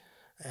desk,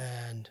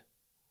 and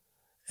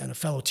a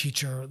fellow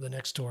teacher, the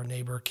next door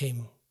neighbor,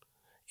 came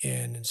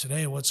in and said,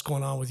 "Hey, what's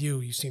going on with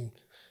you? You seem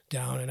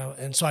down."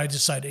 And so I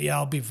decided,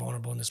 I'll be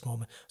vulnerable in this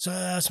moment. So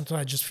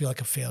sometimes I just feel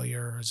like a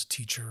failure as a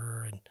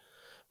teacher, and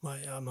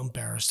I'm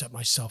embarrassed at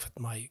myself at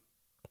my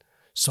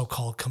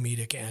so-called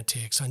comedic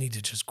antics. I need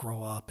to just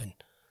grow up.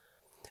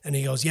 And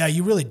he goes, "Yeah,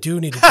 you really do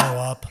need to grow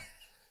up."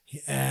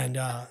 And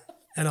a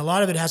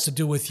lot of it has to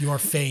do with your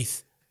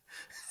faith.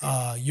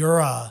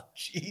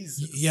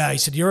 Jesus. Yeah, he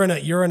said,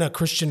 you're in a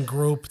Christian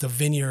group, the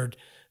Vineyard,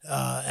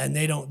 and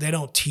they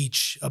don't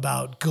teach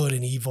about good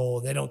and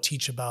evil. They don't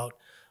teach about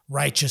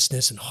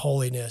righteousness and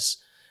holiness,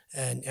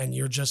 and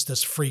you're just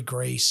this free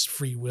grace,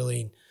 free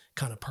willing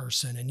kind of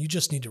person, and you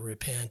just need to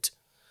repent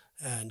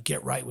and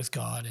get right with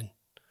God.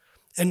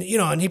 And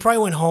he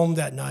probably went home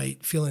that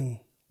night feeling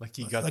like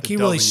he got like the he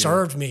really W.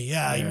 served me.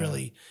 Yeah, he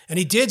really, and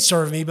he did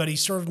serve me, but he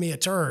served me a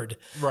turd.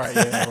 Right.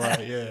 Yeah.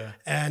 Right.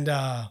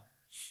 Yeah.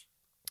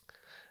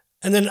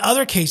 And then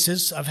other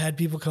cases, I've had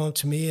people come up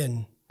to me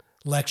and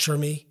lecture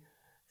me.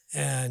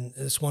 And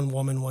this one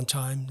woman one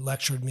time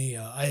lectured me.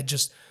 I had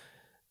just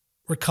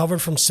recovered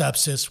from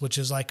sepsis, which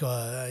is like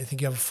I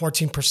think you have a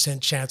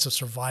 14% chance of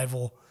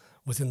survival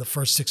within the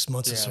first 6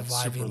 months of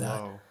surviving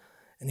that. Low.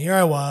 And here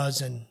I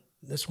was, and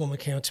this woman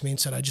came up to me and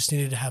said, I just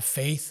needed to have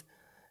faith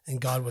and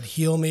God would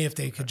heal me if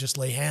they could just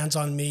lay hands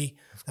on me,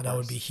 that I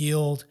would be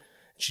healed.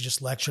 She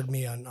just lectured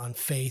me on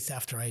faith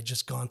after I had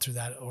just gone through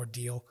that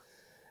ordeal.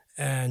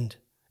 And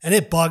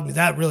it bugged me.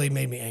 That really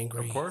made me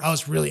angry. Of course. I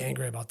was really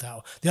angry about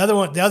that. The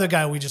other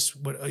guy, we just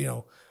would,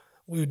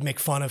 we would make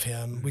fun of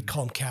him. Mm-hmm. We'd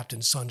call him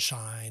Captain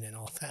Sunshine and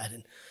all that.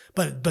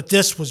 But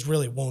this was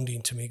really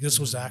wounding to me. This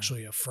was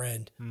actually a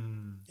friend.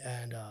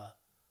 Mm-hmm.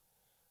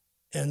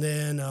 And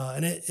then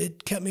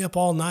it kept me up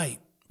all night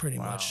pretty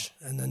much.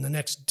 And then the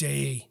next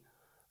day,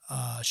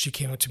 she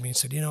came up to me and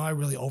said, I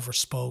really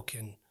overspoke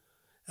and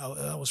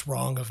that was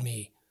wrong of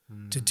me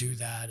to do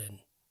that and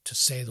to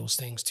say those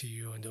things to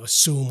you and to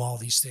assume all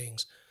these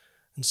things.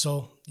 And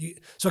so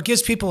it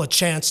gives people a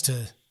chance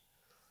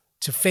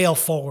to fail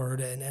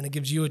forward, and it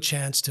gives you a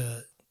chance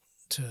to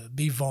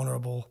be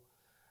vulnerable,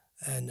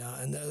 and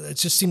it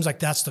just seems like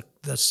that's the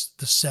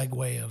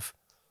segue of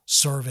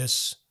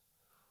service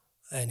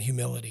and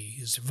humility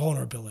is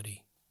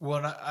vulnerability.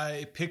 Well,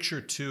 I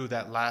picture too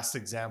that last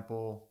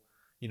example.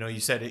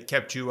 You said it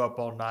kept you up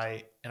all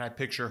night, and I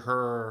picture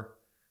her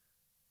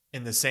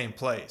in the same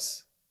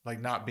place, like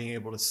not being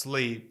able to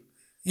sleep.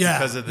 Yeah,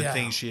 because of the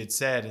things she had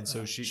said. And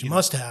so she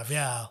must have,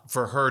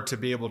 for her to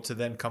be able to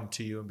then come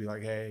to you and be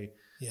like, hey,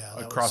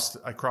 I crossed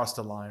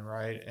the line,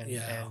 right? And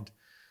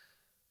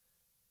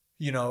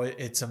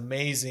it's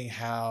amazing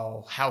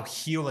how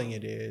healing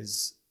it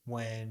is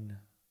when,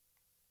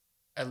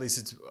 at least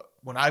it's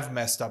when I've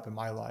messed up in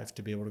my life,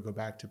 to be able to go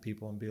back to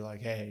people and be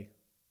like, hey,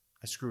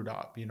 I screwed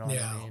up, what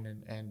I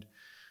mean? And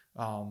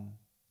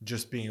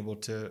just being able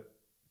to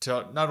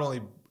not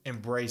only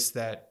embrace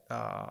that,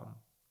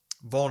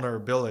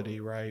 vulnerability,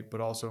 right,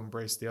 but also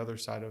embrace the other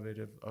side of it,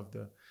 of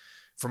the,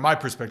 from my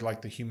perspective, like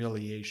the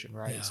humiliation,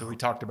 right? So we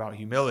talked about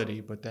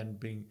humility, but then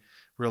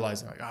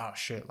realizing like, oh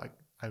shit, like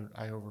I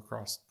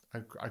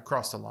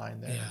crossed a line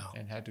there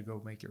and had to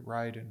go make it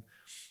right. And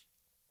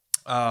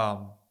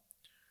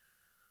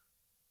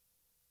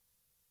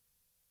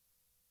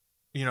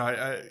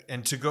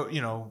and to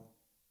go,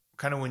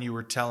 kind of when you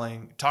were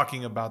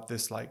talking about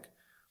this, like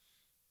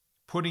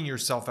putting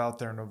yourself out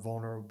there in a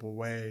vulnerable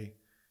way,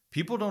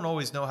 people don't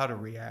always know how to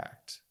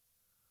react,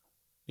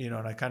 and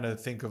I kind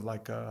of think of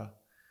like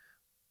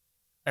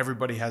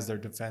everybody has their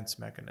defense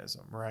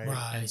mechanism, right?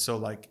 And so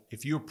like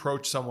if you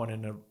approach someone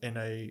in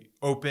a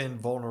open,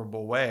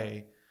 vulnerable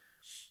way,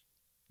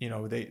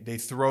 they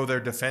throw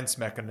their defense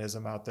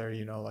mechanism out there,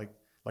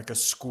 like a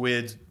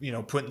squid,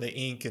 putting the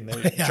ink and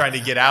they're trying to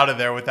get out of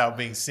there without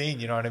being seen.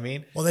 You know what I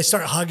mean? Well, they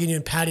start hugging you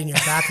and patting your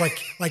back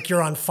like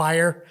you're on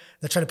fire.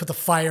 They're trying to put the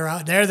fire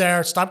out.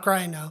 There. Stop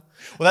crying now.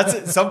 Well, that's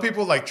it. Some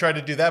people like try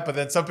to do that, but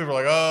then some people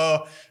are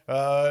like,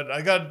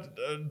 I got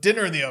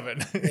dinner in the oven,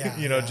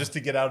 just to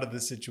get out of the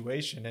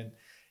situation. And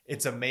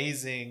it's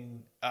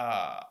amazing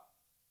that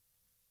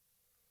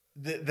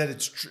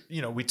it's,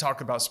 we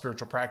talk about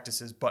spiritual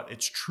practices, but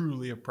it's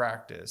truly a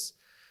practice.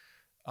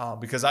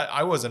 Because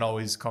I wasn't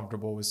always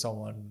comfortable with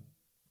someone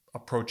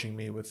approaching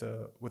me with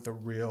a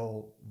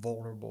real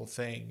vulnerable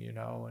thing, and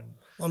well,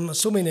 I'm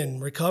assuming in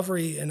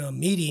recovery in a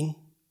meeting,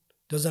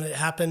 doesn't it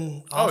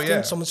happen often? Oh,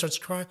 yeah. Someone starts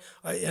crying,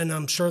 and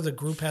I'm sure the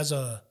group has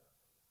an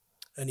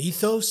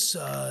ethos.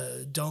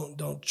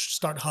 Don't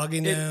start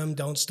hugging them.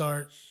 Don't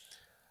start.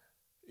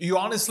 You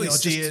honestly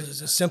see it.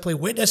 Simply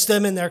witness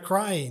them and they're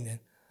crying.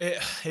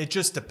 It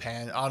just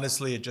depends.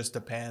 Honestly, it just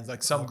depends.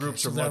 Like some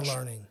groups are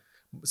learning.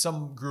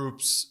 Some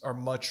groups are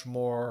much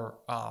more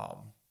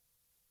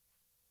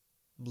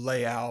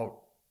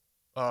layout,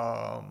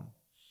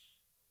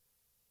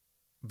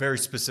 very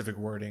specific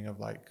wording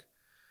of like,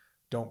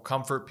 don't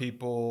comfort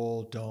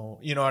people,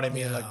 don't, you know what I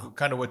mean? Like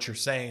kind of what you're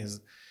saying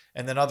is,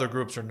 and then other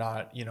groups are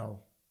not,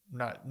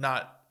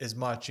 not as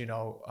much, and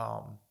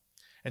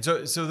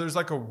so there's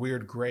like a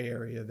weird gray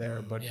area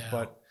there, but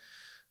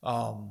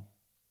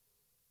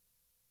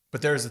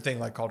there's a thing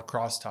like called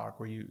crosstalk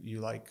where you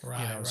like,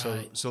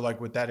 so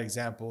like with that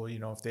example,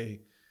 if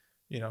they,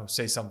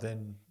 say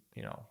something,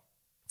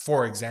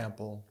 for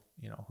example,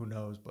 who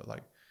knows, but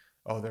like,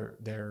 oh,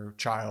 their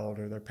child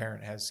or their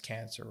parent has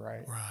cancer,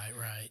 right?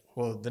 Right.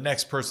 Well, the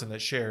next person that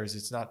shares,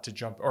 it's not to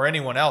jump, or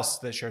anyone else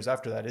that shares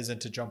after that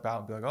isn't to jump out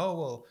and be like, oh,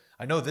 well,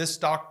 I know this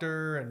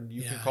doctor and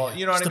you can call it,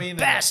 what I mean?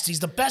 He's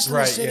the best in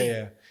the city.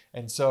 Yeah.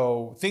 And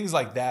so things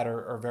like that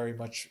are very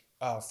much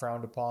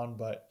frowned upon,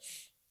 but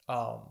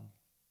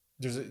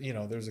there's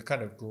a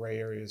kind of gray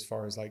area as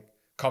far as like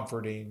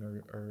comforting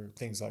or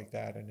things like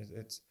that. And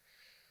it's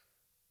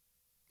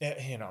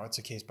it's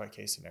a case by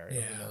case scenario.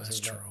 Yeah, that's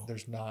true.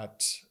 There's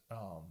not,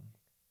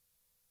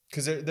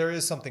 because there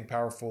is something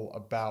powerful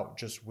about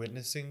just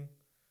witnessing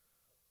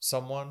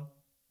someone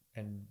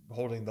and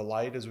holding the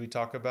light, as we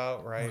talk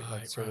about, right?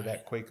 Like sort of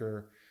that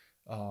Quaker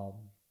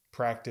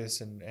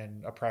practice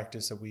and a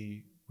practice that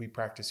we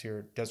practice here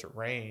at Desert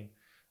Rain.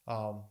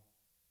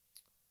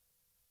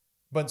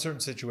 But in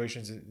certain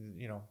situations,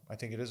 I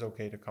think it is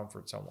okay to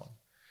comfort someone.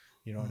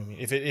 You know what I mean?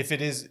 If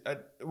it is,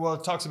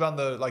 it talks about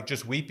the like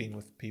just weeping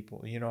with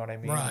people. You know what I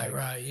mean?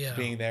 Right, yeah.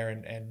 Being there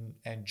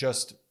and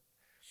just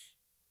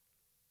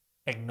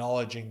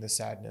acknowledging the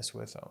sadness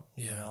with them.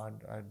 Yeah.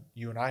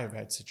 You and I have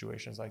had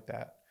situations like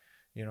that.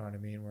 You know what I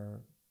mean?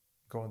 We're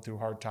going through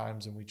hard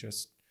times and we're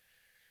just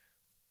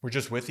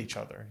with each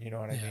other. You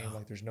know what I mean?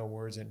 Like there's no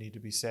words that need to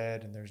be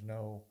said and there's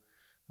no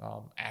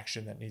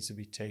action that needs to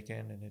be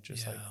taken. And it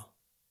just like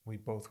we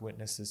both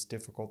witness this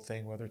difficult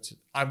thing, whether it's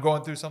I'm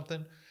going through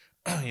something,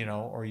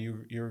 or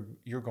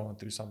you're going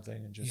through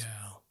something, and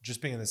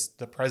just being in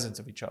the presence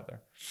of each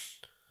other,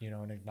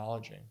 and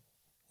acknowledging.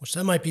 Which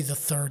that might be the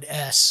third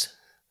S,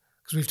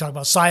 because we've talked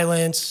about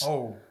silence.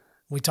 Oh,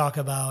 we talk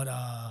about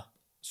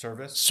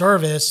service.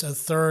 Service. A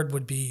third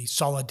would be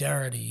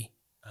solidarity.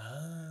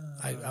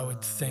 I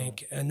would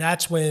think, and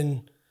that's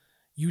when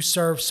you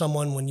serve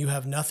someone when you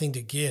have nothing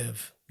to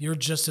give. You're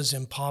just as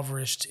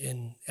impoverished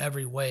in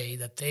every way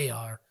that they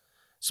are.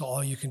 So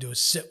all you can do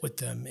is sit with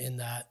them in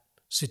that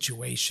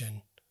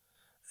situation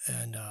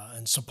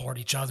and support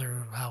each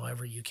other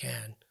however you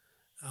can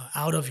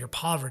out of your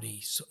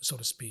poverty, so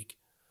to speak.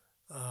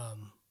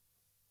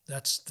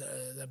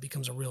 That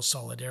becomes a real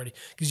solidarity,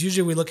 because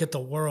usually we look at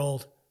the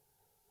world.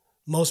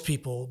 Most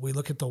people, we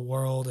look at the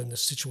world and the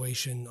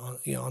situation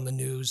on the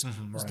news,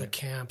 the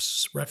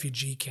camps,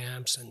 refugee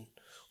camps, and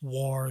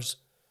wars,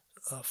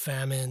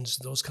 famines,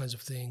 those kinds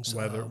of things.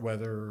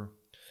 Weather,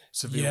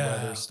 severe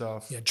weather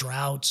stuff. Yeah,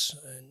 droughts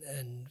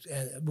and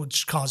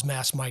which cause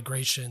mass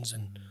migrations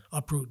and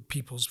uproot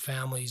people's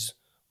families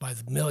by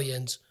the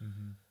millions.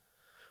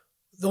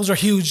 Those are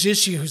huge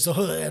issues,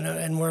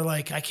 and we're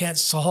like, I can't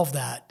solve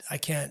that. I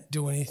can't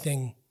do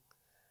anything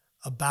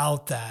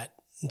about that.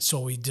 And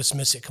so we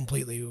dismiss it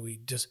completely.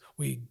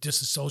 We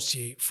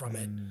disassociate from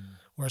it.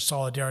 Where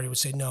solidarity would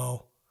say,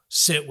 no,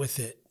 sit with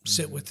it.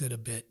 Sit with it a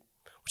bit.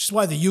 Which is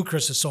why the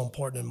Eucharist is so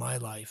important in my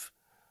life,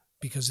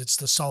 because it's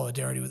the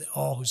solidarity with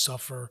all who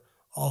suffer,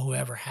 all who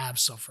ever have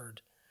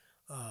suffered.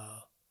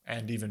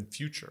 And even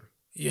future.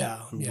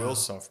 Who will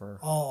suffer.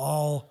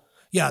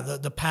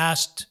 The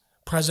past,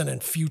 present,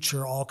 and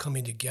future all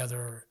coming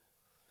together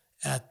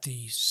at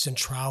the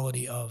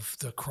centrality of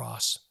the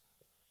cross.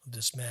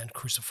 This man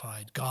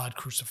crucified, God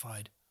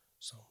crucified.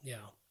 So, yeah.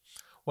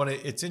 Well,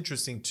 it's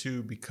interesting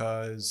too,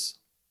 because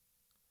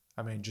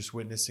just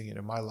witnessing it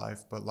in my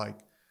life, but like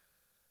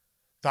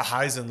the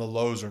highs and the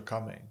lows are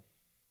coming,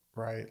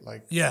 right?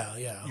 Like, you're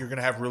going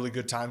to have really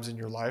good times in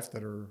your life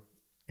that are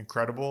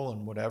incredible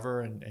and whatever.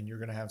 And you're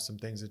going to have some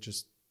things that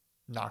just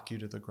knock you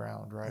to the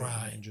ground,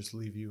 right? And just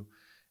leave you.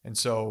 And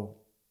so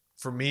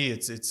for me,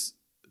 it's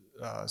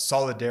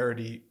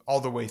solidarity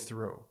all the way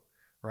through.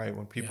 Right.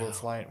 When people are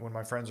flying, when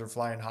my friends are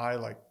flying high,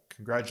 like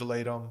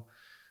congratulate them,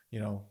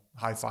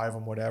 high five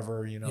them,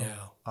 whatever,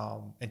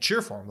 and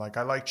cheer for them. Like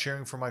I like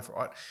cheering for my,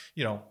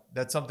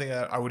 that's something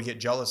that I would get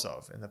jealous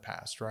of in the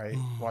past. Right.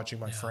 Watching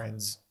my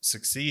friends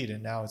succeed.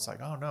 And now it's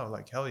like, oh no,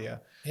 like, hell yeah.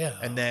 Yeah.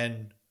 And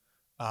then,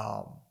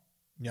 a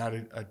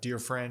dear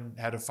friend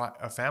had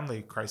a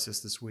family crisis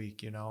this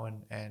week,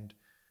 and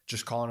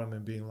just calling them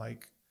and being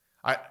like,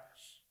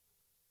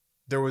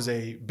 there was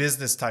a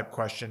business type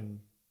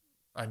question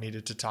I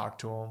needed to talk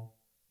to him,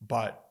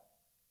 but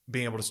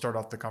being able to start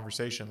off the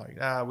conversation like,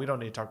 we don't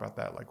need to talk about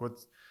that.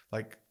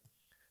 Like,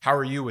 how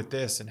are you with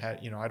this? And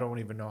I don't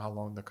even know how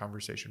long the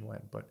conversation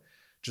went, but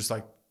just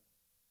like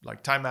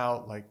time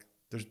out, like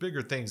there's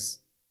bigger things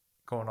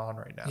going on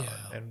right now.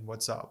 And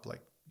what's up?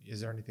 Like, is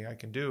there anything I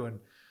can do? And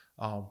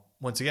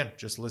once again,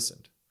 just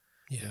listened.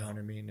 You know what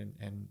I mean?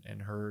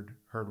 And heard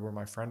where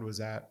my friend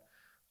was at.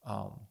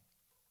 And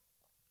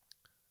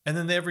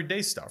then the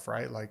everyday stuff,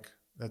 right? Like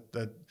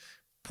that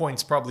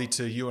points probably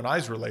to you and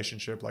I's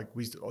relationship. Like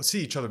we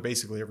see each other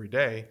basically every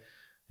day,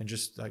 and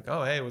just like,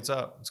 oh, hey, what's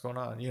up? What's going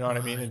on? You know what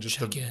I mean? And just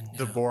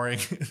the boring,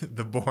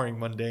 the boring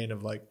mundane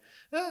of like,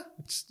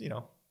 it's,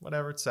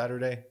 whatever. It's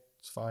Saturday.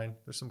 It's fine.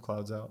 There's some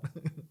clouds out.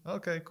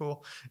 Okay,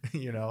 cool.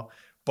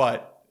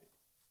 But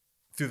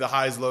through the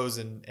highs, lows,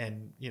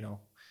 and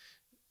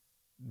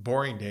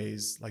boring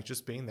days, like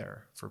just being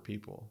there for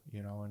people,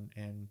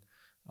 and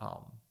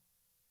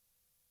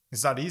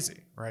it's not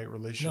easy, right?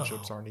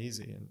 Relationships aren't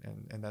easy,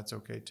 and that's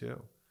okay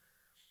too.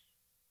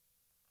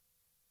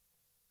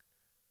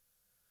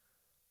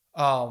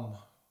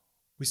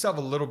 We still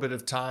have a little bit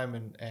of time,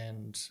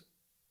 and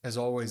as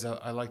always,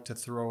 I like to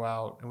throw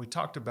out, and we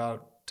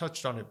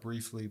touched on it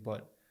briefly,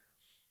 but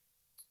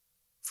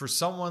for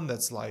someone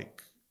that's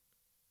like,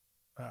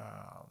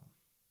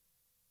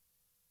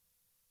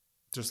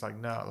 just like,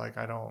 no, like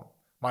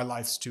my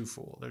life's too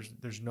full.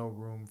 There's no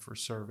room for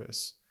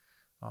service.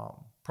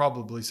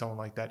 Probably someone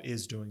like that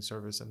is doing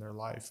service in their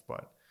life,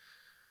 but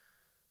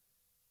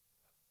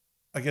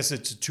I guess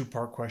it's a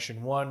two-part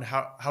question. One,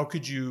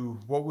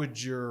 what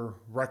would your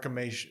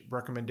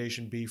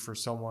recommendation be for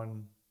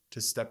someone to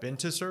step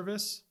into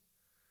service?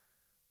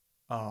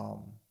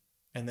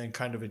 And then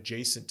kind of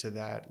adjacent to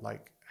that,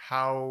 like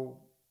how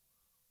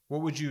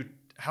would you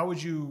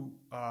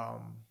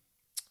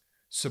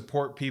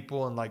support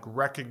people in like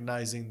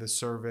recognizing the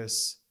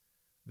service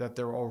that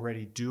they're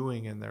already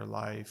doing in their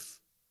life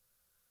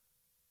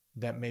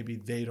that maybe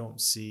they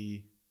don't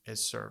see as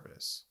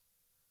service?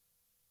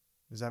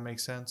 Does that make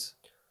sense?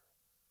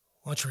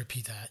 Why don't you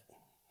repeat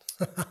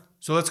that?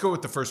 So let's go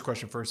with the first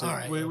question first. All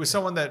right, with okay.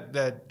 someone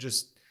that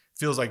just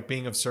feels like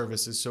being of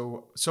service is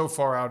so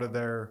far out of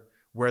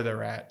where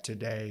they're at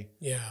today.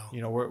 Yeah.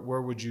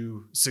 Where would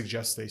you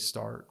suggest they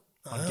start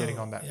on getting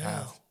on that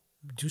path?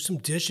 Do some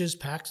dishes,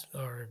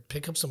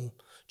 pick up some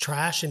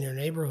trash in your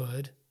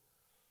neighborhood.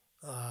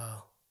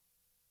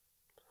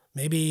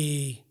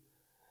 Maybe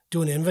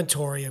do an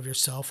inventory of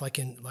yourself, like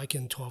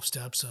in 12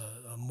 steps,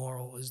 a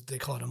moral, they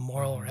call it a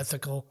moral or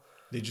ethical.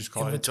 They just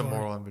call it a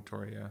moral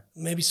inventory. Yeah.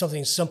 Maybe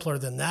something simpler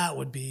than that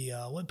would be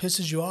what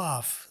pisses you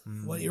off,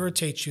 what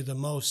irritates you the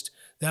most.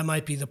 That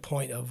might be the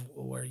point of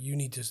where you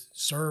need to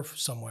serve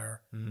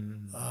somewhere.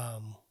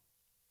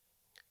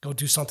 Go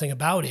do something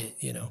about it.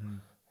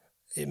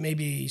 It may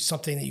be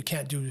something that you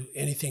can't do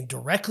anything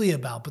directly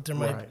about, but there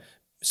might. Right.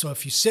 So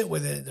if you sit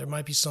with it, there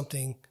might be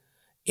something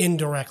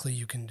indirectly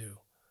you can do.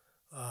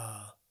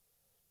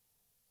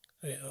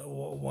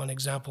 One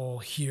example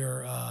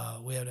here,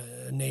 we had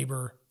a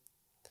neighbor.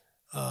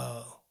 He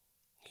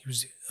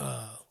was,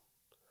 I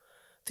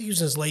think he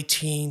was in his late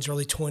teens,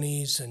 early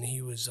 20s, and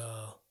he was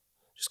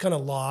just kind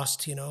of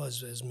lost,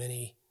 as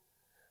many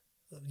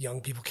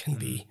young people can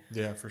be.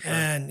 Yeah, for sure.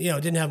 And,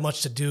 didn't have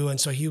much to do. And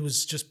so he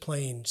was just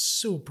playing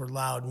super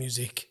loud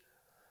music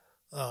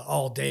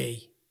all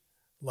day,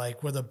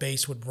 like where the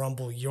bass would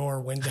rumble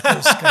your windows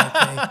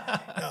kind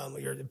of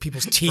thing.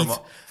 People's teeth.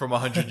 From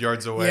 100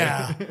 yards away.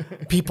 Yeah.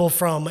 People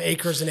from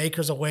acres and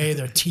acres away,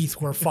 their teeth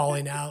were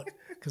falling out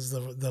because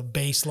the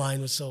bass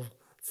line was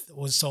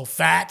so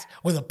fat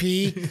with a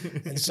P.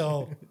 And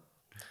so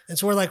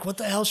we're like, what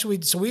the hell should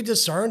we? So we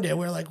discerned it.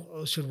 We're like,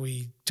 well, should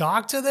we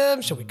talk to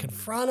them? Should we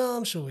confront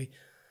them? Should we?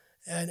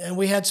 And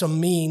we had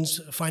some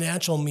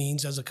financial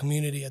means as a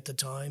community at the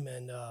time.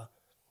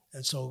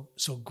 And so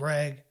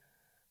Greg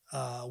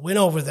went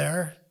over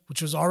there,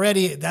 which was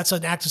that's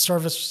an act of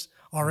service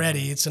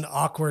already. It's an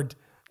awkward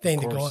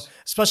thing to go,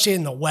 especially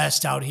in the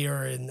West out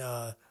here in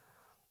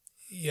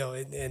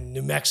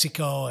New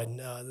Mexico and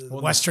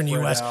Western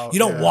U.S. You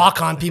don't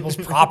walk on people's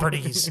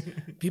properties.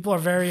 People are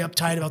very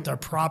uptight about their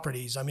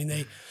properties. I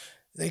mean,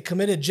 they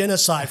committed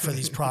genocide for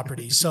these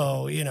properties.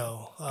 So,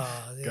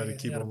 got to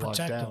keep them locked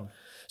down.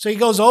 So he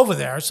goes over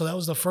there. So that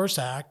was the first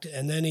act.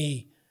 And then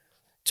he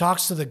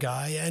talks to the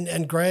guy.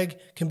 And Greg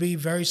can be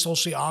very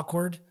socially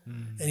awkward.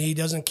 And he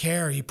doesn't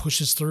care. He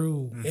pushes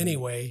through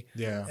anyway.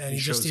 Yeah. And he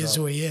just is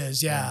who he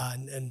is. Yeah.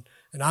 And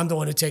I'm the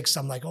one who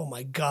I'm like, oh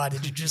my God,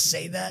 did you just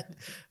say that?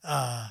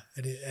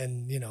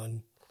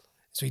 And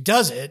so he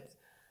does it.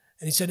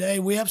 And he said, hey,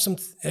 we have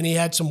and he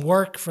had some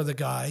work for the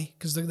guy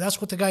because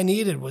that's what the guy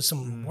needed was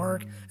some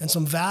work and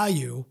some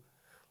value.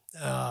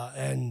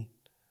 And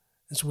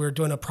so we were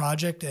doing a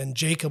project and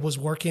Jacob was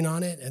working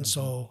on it. And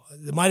so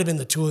it might've been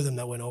the two of them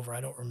that went over.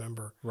 I don't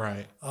remember.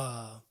 Right.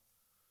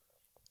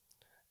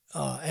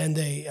 And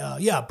they,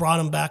 brought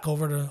him back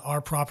over to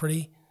our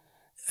property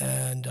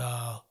and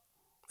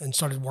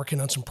started working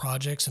on some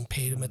projects and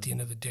paid him at the end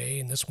of the day.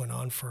 And this went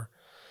on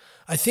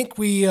I think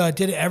we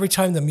did it every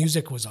time the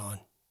music was on,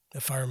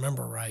 if I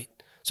remember right.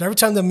 So every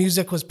time the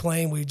music was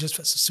playing, we just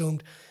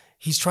assumed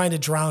he's trying to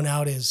drown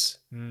out his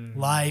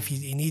life.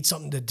 He needs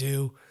something to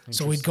do.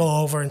 So we'd go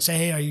over and say,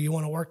 hey, you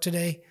want to work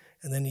today?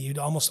 And then you'd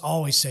almost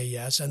always say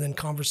yes. And then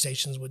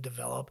conversations would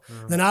develop.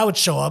 Then I would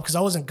show up because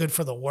I wasn't good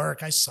for the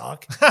work. I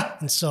suck.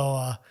 And so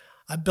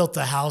I built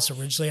the house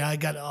originally.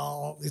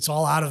 It's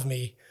all out of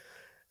me.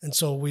 And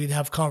so we'd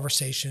have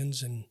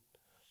conversations and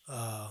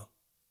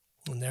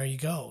there you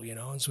go,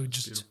 And so we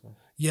just, beautiful.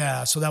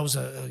 So that was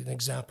an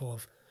example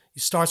of,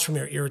 it starts from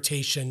your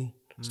irritation,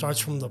 starts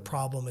from the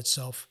problem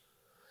itself.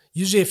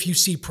 Usually if you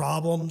see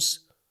problems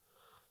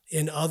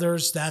in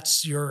others,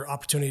 that's your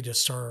opportunity to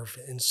serve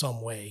in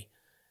some way.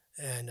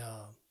 And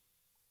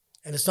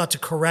it's not to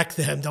correct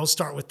them. Don't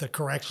start with the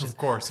correction. Of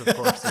course.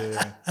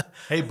 Yeah.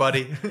 Hey,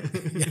 buddy.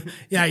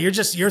 Yeah,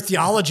 your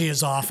theology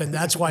is off and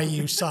that's why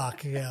you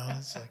suck.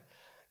 It's like,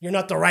 you're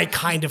not the right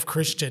kind of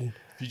Christian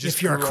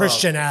if you're a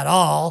Christian at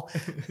all.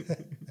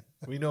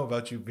 We know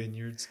about you,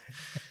 vineyards.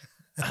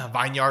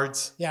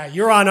 Vineyards. Yeah,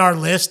 you're on our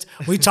list.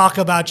 We talk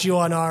about you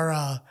on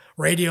our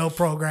radio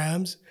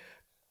programs.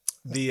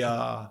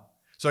 So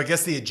I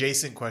guess the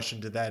adjacent question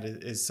to that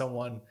is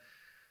someone,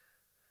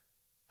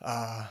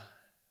 how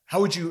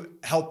would you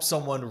help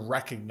someone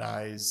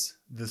recognize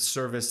the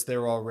service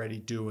they're already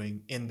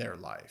doing in their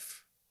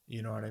life?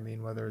 You know what I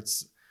mean? Whether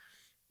it's,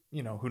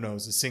 who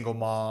knows, a single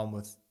mom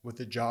with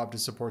a job to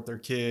support their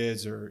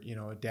kids or,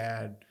 a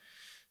dad,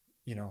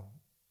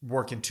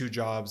 working 2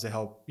 jobs to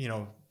help,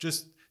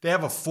 just they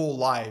have a full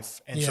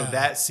life. And so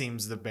that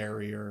seems the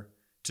barrier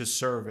to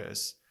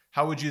service.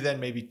 How would you then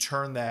maybe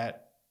turn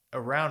that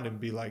around and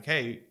be like,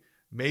 hey,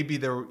 maybe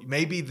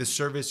the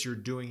service you're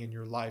doing in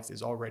your life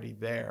is already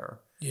there.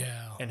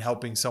 Yeah. And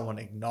helping someone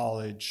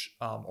acknowledge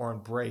or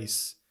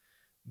embrace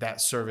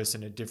that service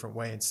in a different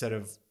way instead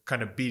of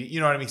kind of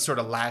beating, sort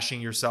of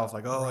lashing yourself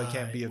like, oh, I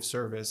can't be of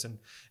service. And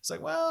it's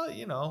like, well,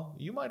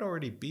 you might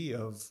already be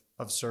of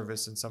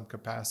service in some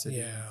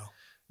capacity.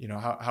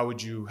 Yeah. How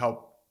would you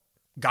help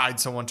guide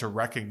someone to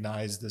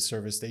recognize the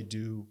service they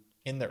do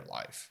in their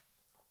life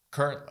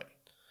currently?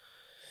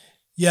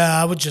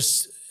 Yeah, I would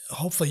just,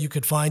 hopefully you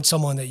could find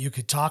someone that you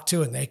could talk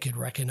to and they could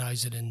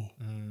recognize it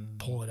and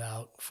pull it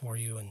out for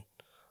you. And,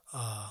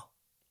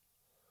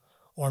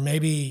 or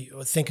maybe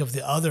think of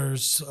the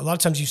others. A lot of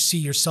times you see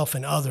yourself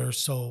in others.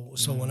 So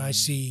when I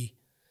see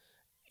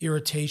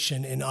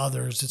irritation in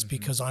others, it's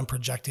because I'm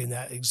projecting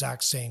that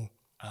exact same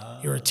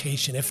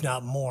irritation, if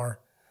not more.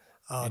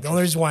 The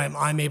only reason why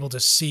I'm able to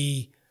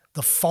see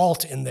the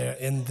fault in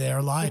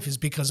their life is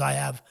because I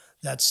have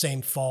that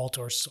same fault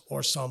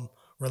or some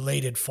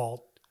related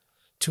fault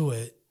to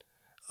it.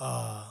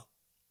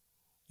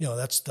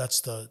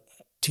 That's the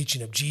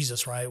teaching of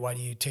Jesus, right? Why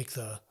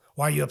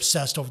are you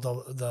obsessed over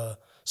the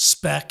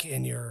speck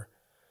in your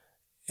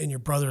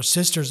brother or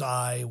sister's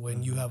eye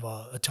when you have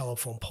a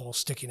telephone pole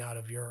sticking out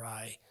of your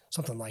eye,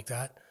 something like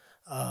that.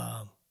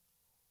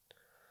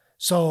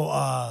 So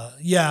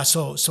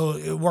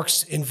it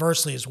works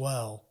inversely as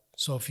well.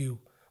 So if you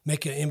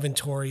make an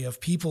inventory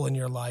of people in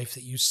your life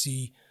that you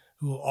see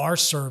who are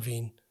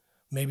serving,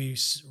 maybe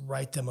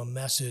write them a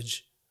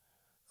message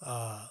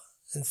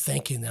and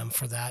thanking them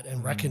for that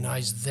and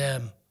recognize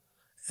them.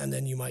 And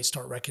then you might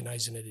start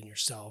recognizing it in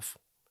yourself.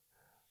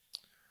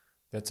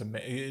 That's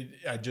amazing.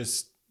 I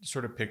just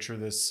sort of picture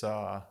this.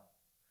 I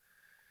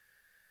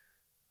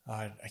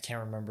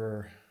can't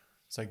remember.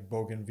 It's like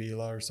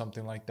bougainvillea or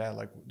something like that.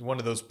 Like one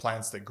of those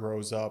plants that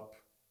grows up.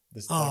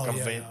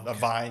 A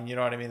vine, you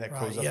know what I mean? That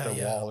goes up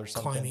the wall or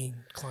something.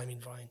 Climbing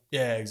vine.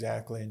 Yeah,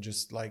 exactly. And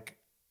just like,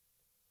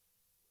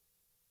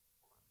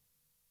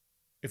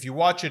 if you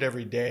watch it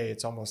every day,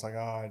 it's almost like,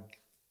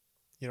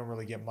 you don't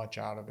really get much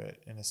out of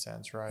it in a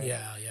sense, right?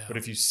 Yeah. But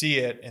if you see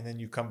it and then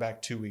you come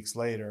back 2 weeks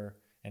later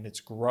and it's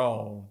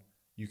grown,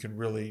 you can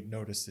really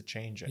notice the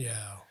change in it.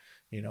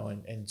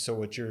 And so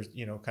what you're,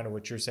 kind of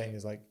what you're saying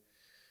is like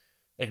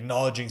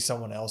acknowledging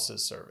someone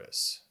else's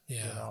service,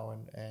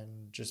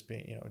 and just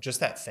being, just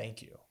that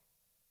thank you,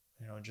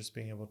 just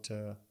being able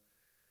to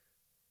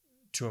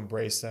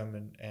embrace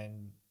them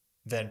and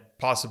then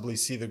possibly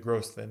see the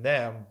growth in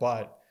them,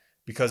 but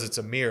because it's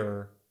a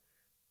mirror,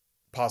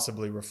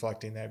 possibly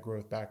reflecting that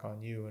growth back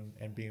on you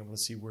and being able to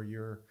see where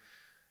your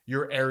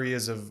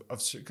areas of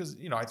because,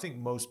 I think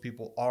most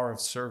people are of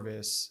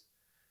service.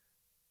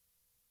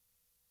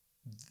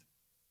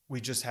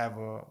 We just have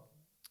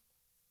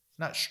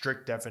not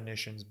strict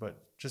definitions,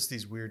 but just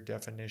these weird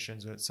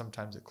definitions that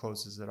sometimes it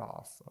closes it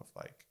off of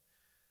like,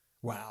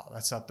 wow,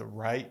 that's not the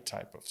right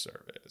type of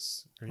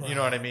service. Or, you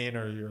know what I mean?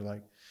 Or you're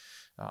like,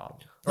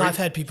 I've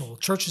had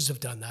churches have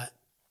done that.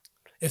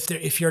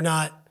 If you're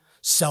not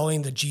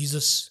selling the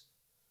Jesus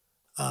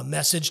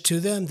message to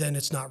them, then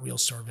it's not real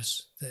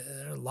service.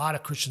 There are a lot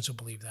of Christians who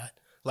believe that.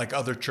 Like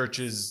other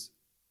churches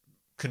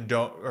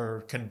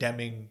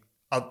condemning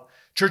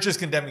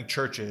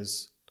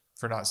churches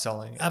for not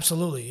selling it.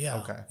 Absolutely, yeah.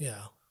 Okay.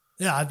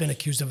 Yeah, I've been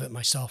accused of it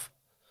myself.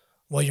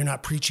 Well, you're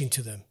not preaching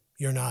to them.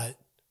 You're not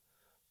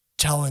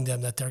telling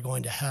them that they're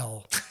going to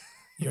hell.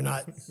 You're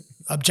not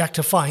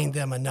objectifying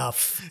them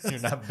enough. You're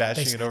not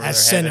bashing it over as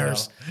their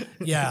sinners. head.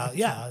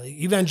 Yeah.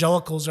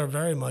 Evangelicals are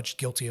very much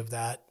guilty of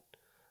that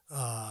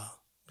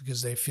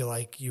because they feel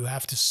like you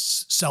have to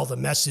sell the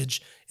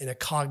message in a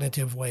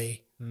cognitive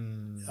way,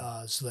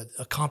 so that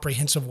a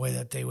comprehensive way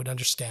that they would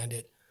understand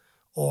it,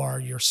 or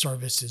your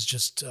service is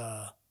just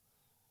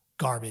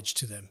garbage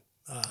to them.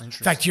 In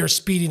fact, you're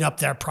speeding up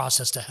their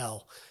process to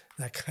hell,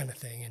 that kind of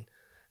thing. And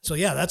so,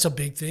 that's a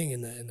big thing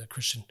in the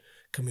Christian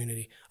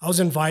community. I was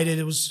invited.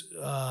 It was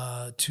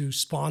to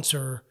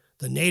sponsor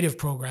the Native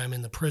program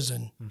in the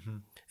prison,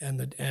 and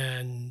there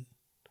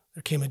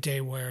came a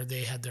day where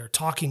they had their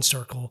talking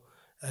circle,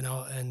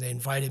 and they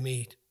invited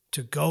me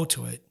to go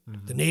to it.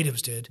 The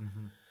Natives did,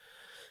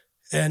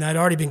 and I'd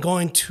already been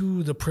going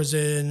to the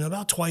prison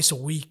about twice a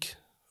week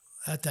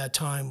at that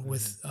time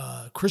with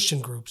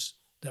Christian groups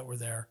that were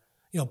there,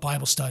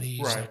 Bible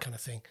studies, that kind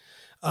of thing.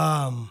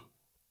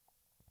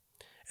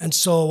 And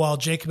so while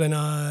Jacob and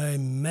I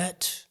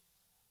met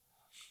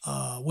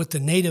with the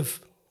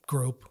Native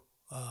group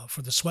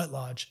for the Sweat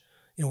Lodge,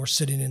 we're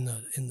sitting in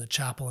the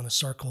chapel in a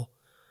circle.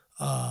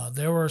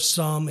 There were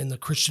some in the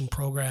Christian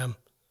program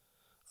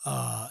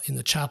in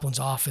the chaplain's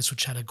office,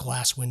 which had a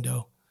glass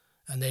window,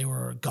 and they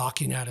were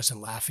gawking at us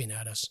and laughing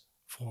at us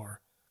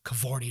for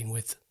cavorting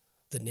with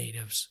the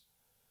natives,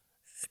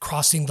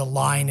 crossing the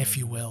line, if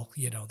you will,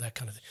 that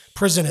kind of thing.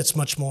 Prison, it's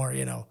much more,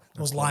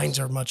 those lines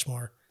are much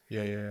more.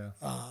 Yeah.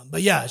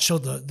 But it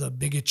showed the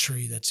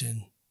bigotry that's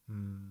in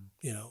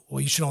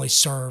you should only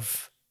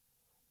serve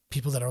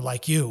people that are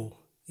like you.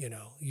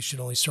 You should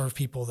only serve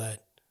people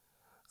that,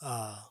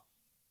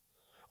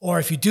 or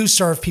if you do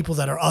serve people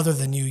that are other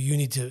than you, you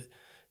need to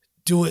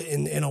do it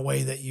in a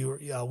way that you,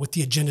 with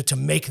the agenda to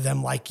make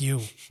them like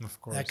you,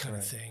 of course, that kind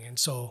of thing. And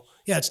so,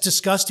 it's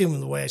disgusting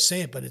the way I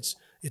say it, but it's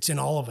in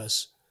all of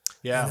us.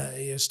 Yeah.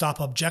 And, stop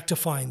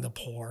objectifying the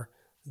poor.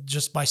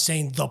 Just by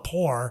saying the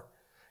poor,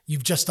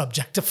 you've just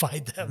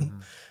objectified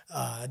them.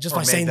 Just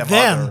by saying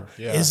them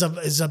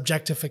is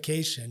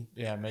objectification.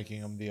 Yeah,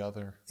 making them the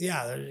other.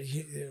 Yeah,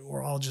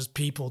 we're all just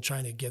people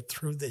trying to get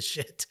through this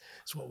shit.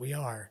 It's what we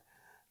are.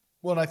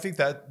 Well, and I think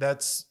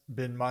that's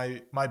been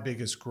my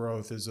biggest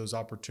growth is those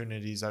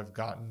opportunities I've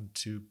gotten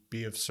to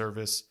be of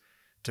service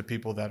to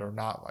people that are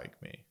not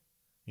like me.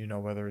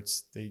 Whether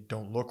it's they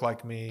don't look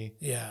like me.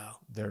 Yeah.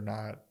 They're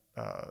not,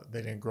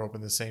 they didn't grow up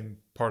in the same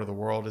part of the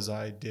world as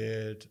I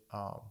did.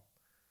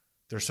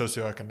 Their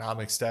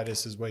socioeconomic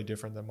status is way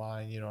different than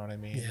mine. You know what I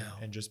mean? Yeah.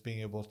 And just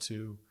being able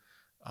to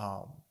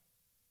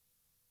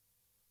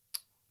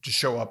just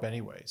show up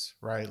anyways,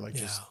 right? Like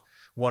just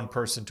one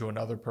person to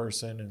another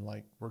person, and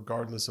like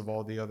regardless of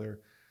all the other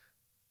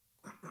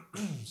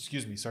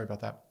excuse me, sorry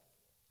about that,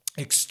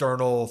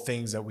 external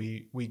things that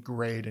we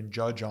grade and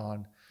judge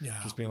on.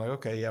 Just being like,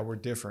 okay, we're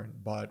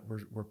different, but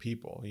we're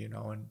people,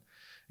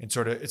 and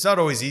sort of, it's not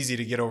always easy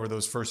to get over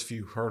those first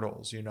few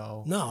hurdles,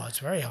 No, it's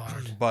very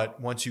hard.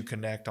 But once you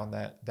connect on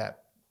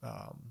that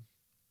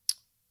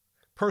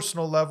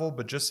personal level,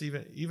 but just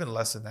even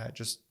less than that,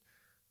 just,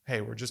 hey,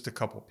 we're just a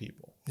couple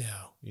people.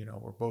 Yeah.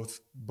 We're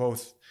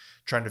both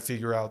trying to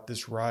figure out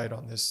this ride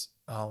on this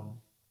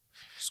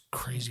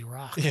crazy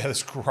rock. Yeah,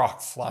 this rock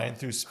flying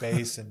through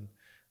space, and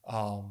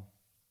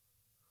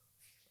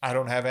I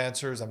don't have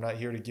answers. I'm not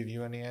here to give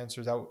you any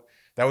answers.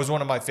 That was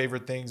one of my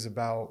favorite things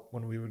about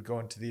when we would go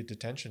into the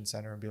detention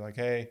center and be like,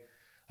 hey,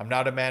 I'm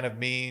not a man of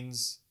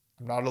means.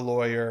 I'm not a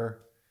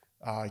lawyer.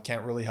 I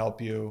can't really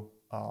help you,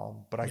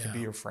 but I can be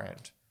your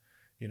friend,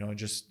 and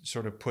just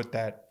sort of put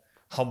that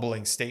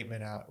humbling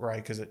statement out,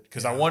 right?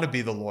 Because I want to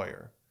be the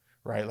lawyer,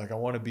 right? Like I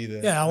want to be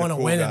I want to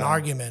cool win guy. An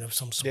argument of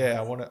some sort.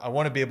 Yeah, I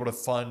want to be able to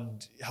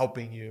fund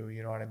helping you,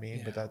 you know what I mean?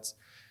 Yeah. But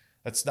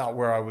that's not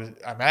where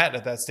I'm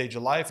at that stage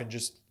of life, and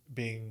just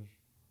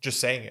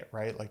saying it,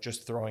 right? Like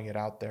just throwing it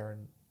out there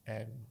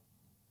and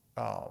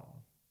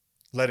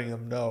letting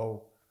them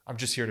know I'm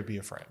just here to be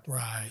a friend.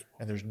 Right.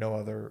 And there's no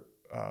other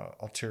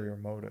ulterior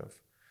motive.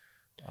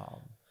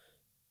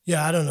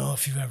 I don't know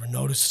if you've ever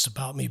noticed this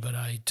about me, but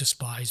I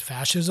despise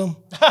fascism.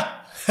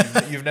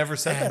 You've never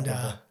said that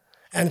before.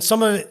 And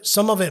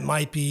some of it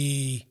might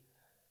be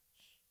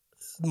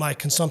my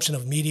consumption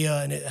of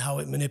media and how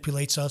it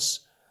manipulates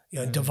us,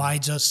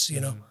 divides us,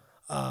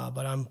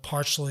 but I'm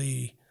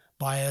partially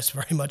biased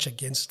very much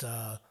against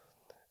the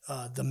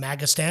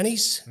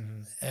Magastanis,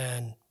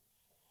 and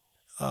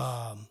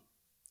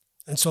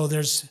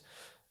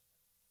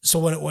so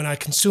when I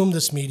consume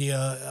this media,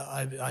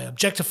 I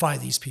objectify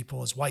these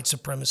people as white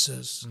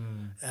supremacists,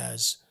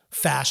 as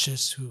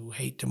fascists who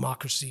hate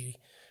democracy.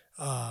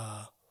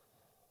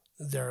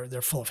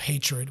 They're full of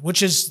hatred,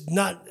 which is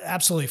not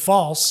absolutely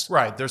false.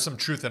 Right. There's some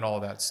truth in all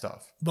of that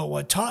stuff. But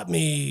what taught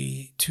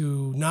me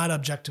to not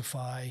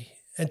objectify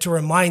and to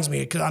remind me,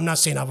 because I'm not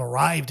saying I've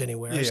arrived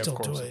anywhere, I still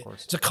do it.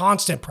 It's a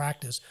constant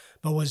practice,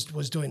 but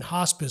was doing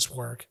hospice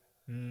work.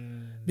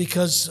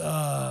 Because,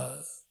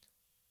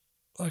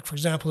 like, for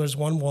example, there's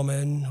one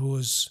woman who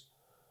was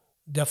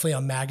definitely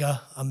a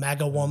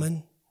MAGA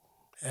woman,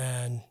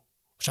 and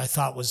which I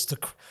thought was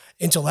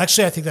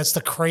intellectually, I think that's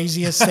the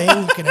craziest thing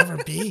you can ever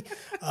be.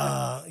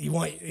 You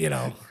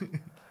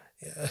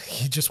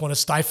just want to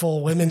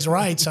stifle women's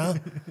rights, huh?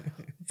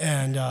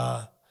 And,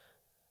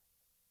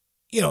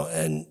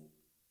 and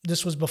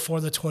this was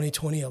before the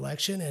 2020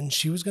 election, and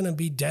she was going to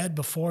be dead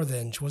before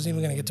then. She wasn't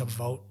even going to get to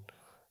vote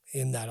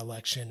in that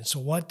election.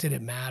 So what did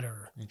it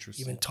matter?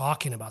 Even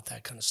talking about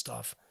that kind of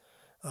stuff.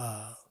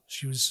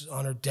 She was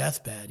on her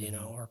deathbed,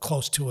 or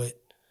close to it.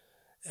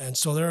 And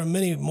so there are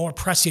many more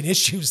pressing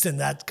issues than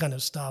that kind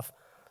of stuff.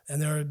 And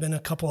there have been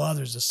a couple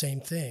others, the same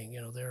thing.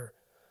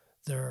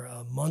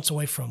 They're months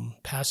away from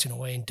passing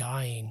away and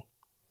dying.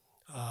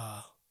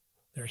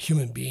 They're a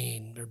human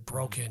being. They're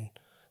broken.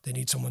 They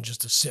need someone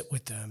just to sit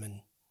with them.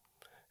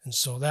 And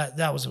so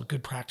that was a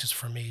good practice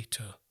for me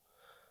to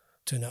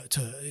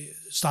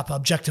stop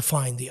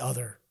objectifying the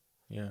other.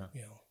 Yeah.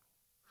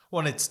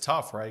 Well, and it's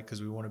tough, right?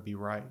 Because we want to be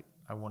right.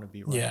 I want to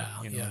be right.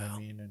 Yeah. You know what I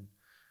mean? And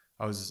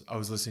I was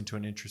listening to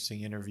an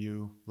interesting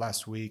interview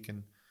last week,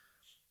 and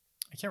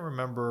I can't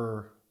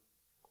remember.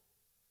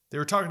 They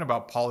were talking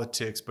about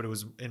politics, but it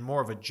was in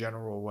more of a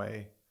general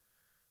way.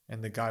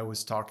 And the guy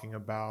was talking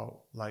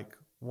about like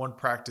one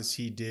practice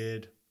he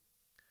did,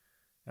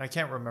 and I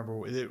can't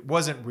remember. It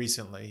wasn't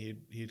recently.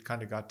 He'd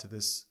kind of got to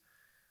this.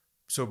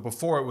 So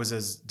before it was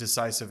as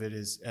decisive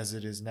as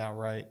it is now,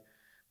 right?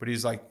 But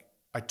he's like,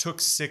 I took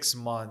 6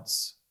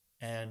 months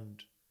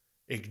and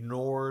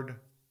ignored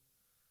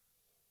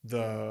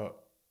the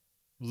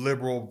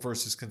liberal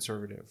versus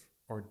conservative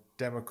or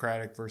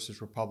Democratic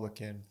versus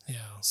Republican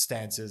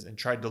stances, and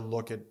tried to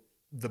look at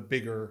the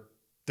bigger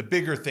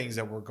things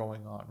that were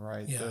going on,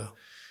 right? Yeah.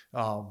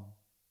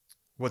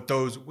 What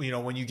those,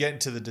 when you get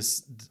into the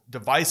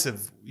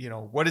divisive,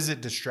 what is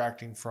it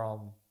distracting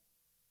from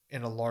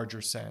in a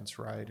larger sense,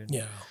 right?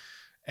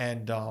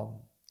 And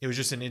it was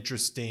just an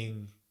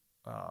interesting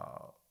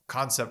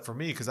concept for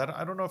me, because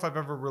I don't know if I've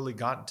ever really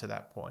gotten to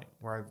that point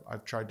where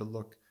I've tried to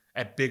look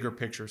at bigger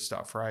picture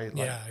stuff, right?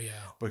 Like,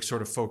 but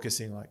sort of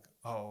focusing like,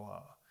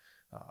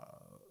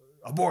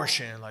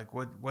 abortion, like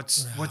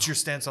what's your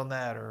stance on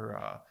that,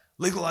 or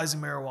legalizing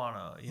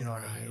marijuana, you know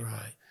what I mean?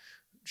 Right.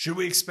 Should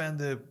we expand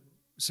the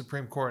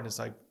Supreme Court? And it's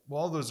like,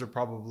 well, those are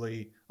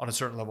probably on a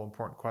certain level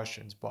important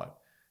questions, but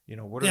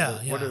what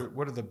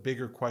are the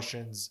bigger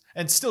questions?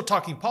 And still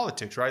talking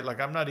politics, right? Like,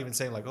 I'm not even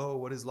saying like, oh,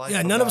 what is life?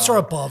 Yeah, none of us are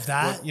above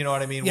that. You know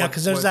what I mean? Yeah,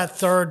 because there's that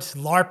third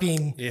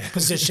LARPing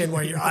position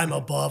where I'm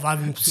above.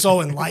 I'm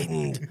so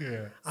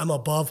enlightened. I'm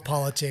above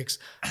politics.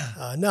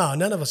 No,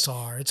 none of us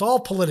are. It's all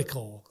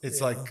political.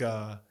 It's like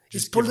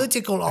it's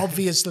political,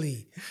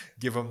 obviously.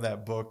 Give them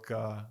that book.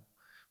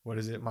 What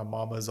is it? My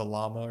Mama's a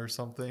Llama or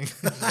something.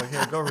 Like,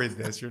 here, go read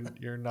this.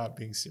 You're not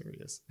being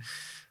serious.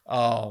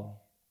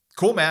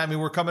 Cool, man. I mean,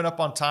 we're coming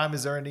up on time.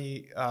 Is there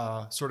any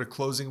sort of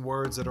closing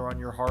words that are on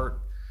your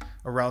heart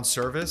around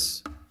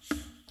service?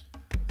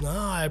 No,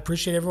 I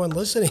appreciate everyone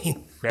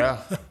listening. Yeah.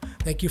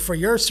 Thank you for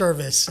your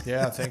service.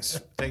 Yeah,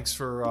 thanks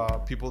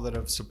for people that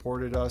have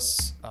supported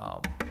us.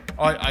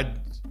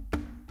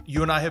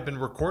 You and I have been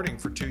recording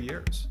for 2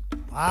 years.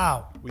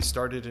 Wow. We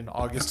started in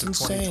August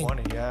That's of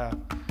 2020. insane. Yeah.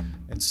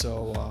 And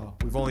so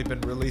we've only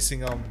been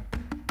releasing them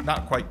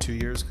not quite 2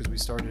 years, because we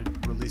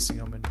started releasing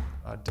them in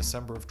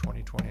December of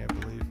 2020, I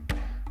believe,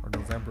 or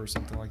November or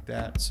something like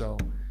that. So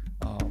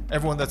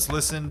everyone that's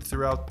listened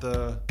throughout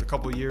the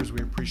couple of years,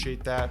 we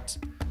appreciate that.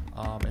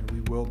 And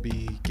we will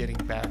be getting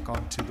back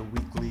onto the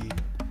weekly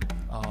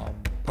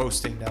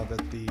posting now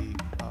that the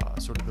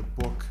sort of the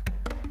book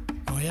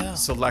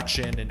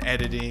selection and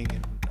editing,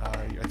 and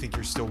I think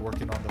you're still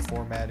working on the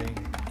formatting.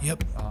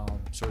 Yep.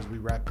 So as we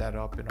wrap that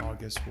up in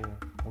August,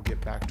 we'll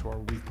get back to our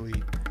weekly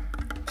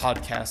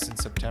podcast in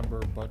September.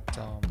 But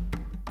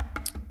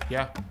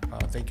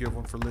thank you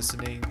everyone for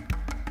listening.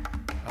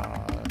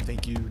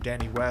 Thank you,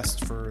 Danny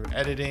West, for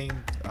editing.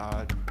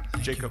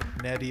 Jacob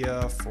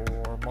Nedia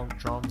for Monk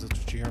Drums. That's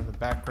what you hear in the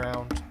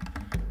background.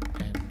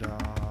 And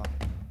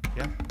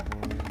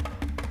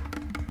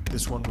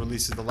this one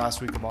releases the last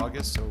week of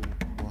August, so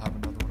we'll have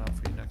another one out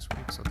for you next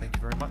week. So thank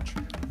you very much.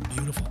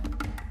 Beautiful.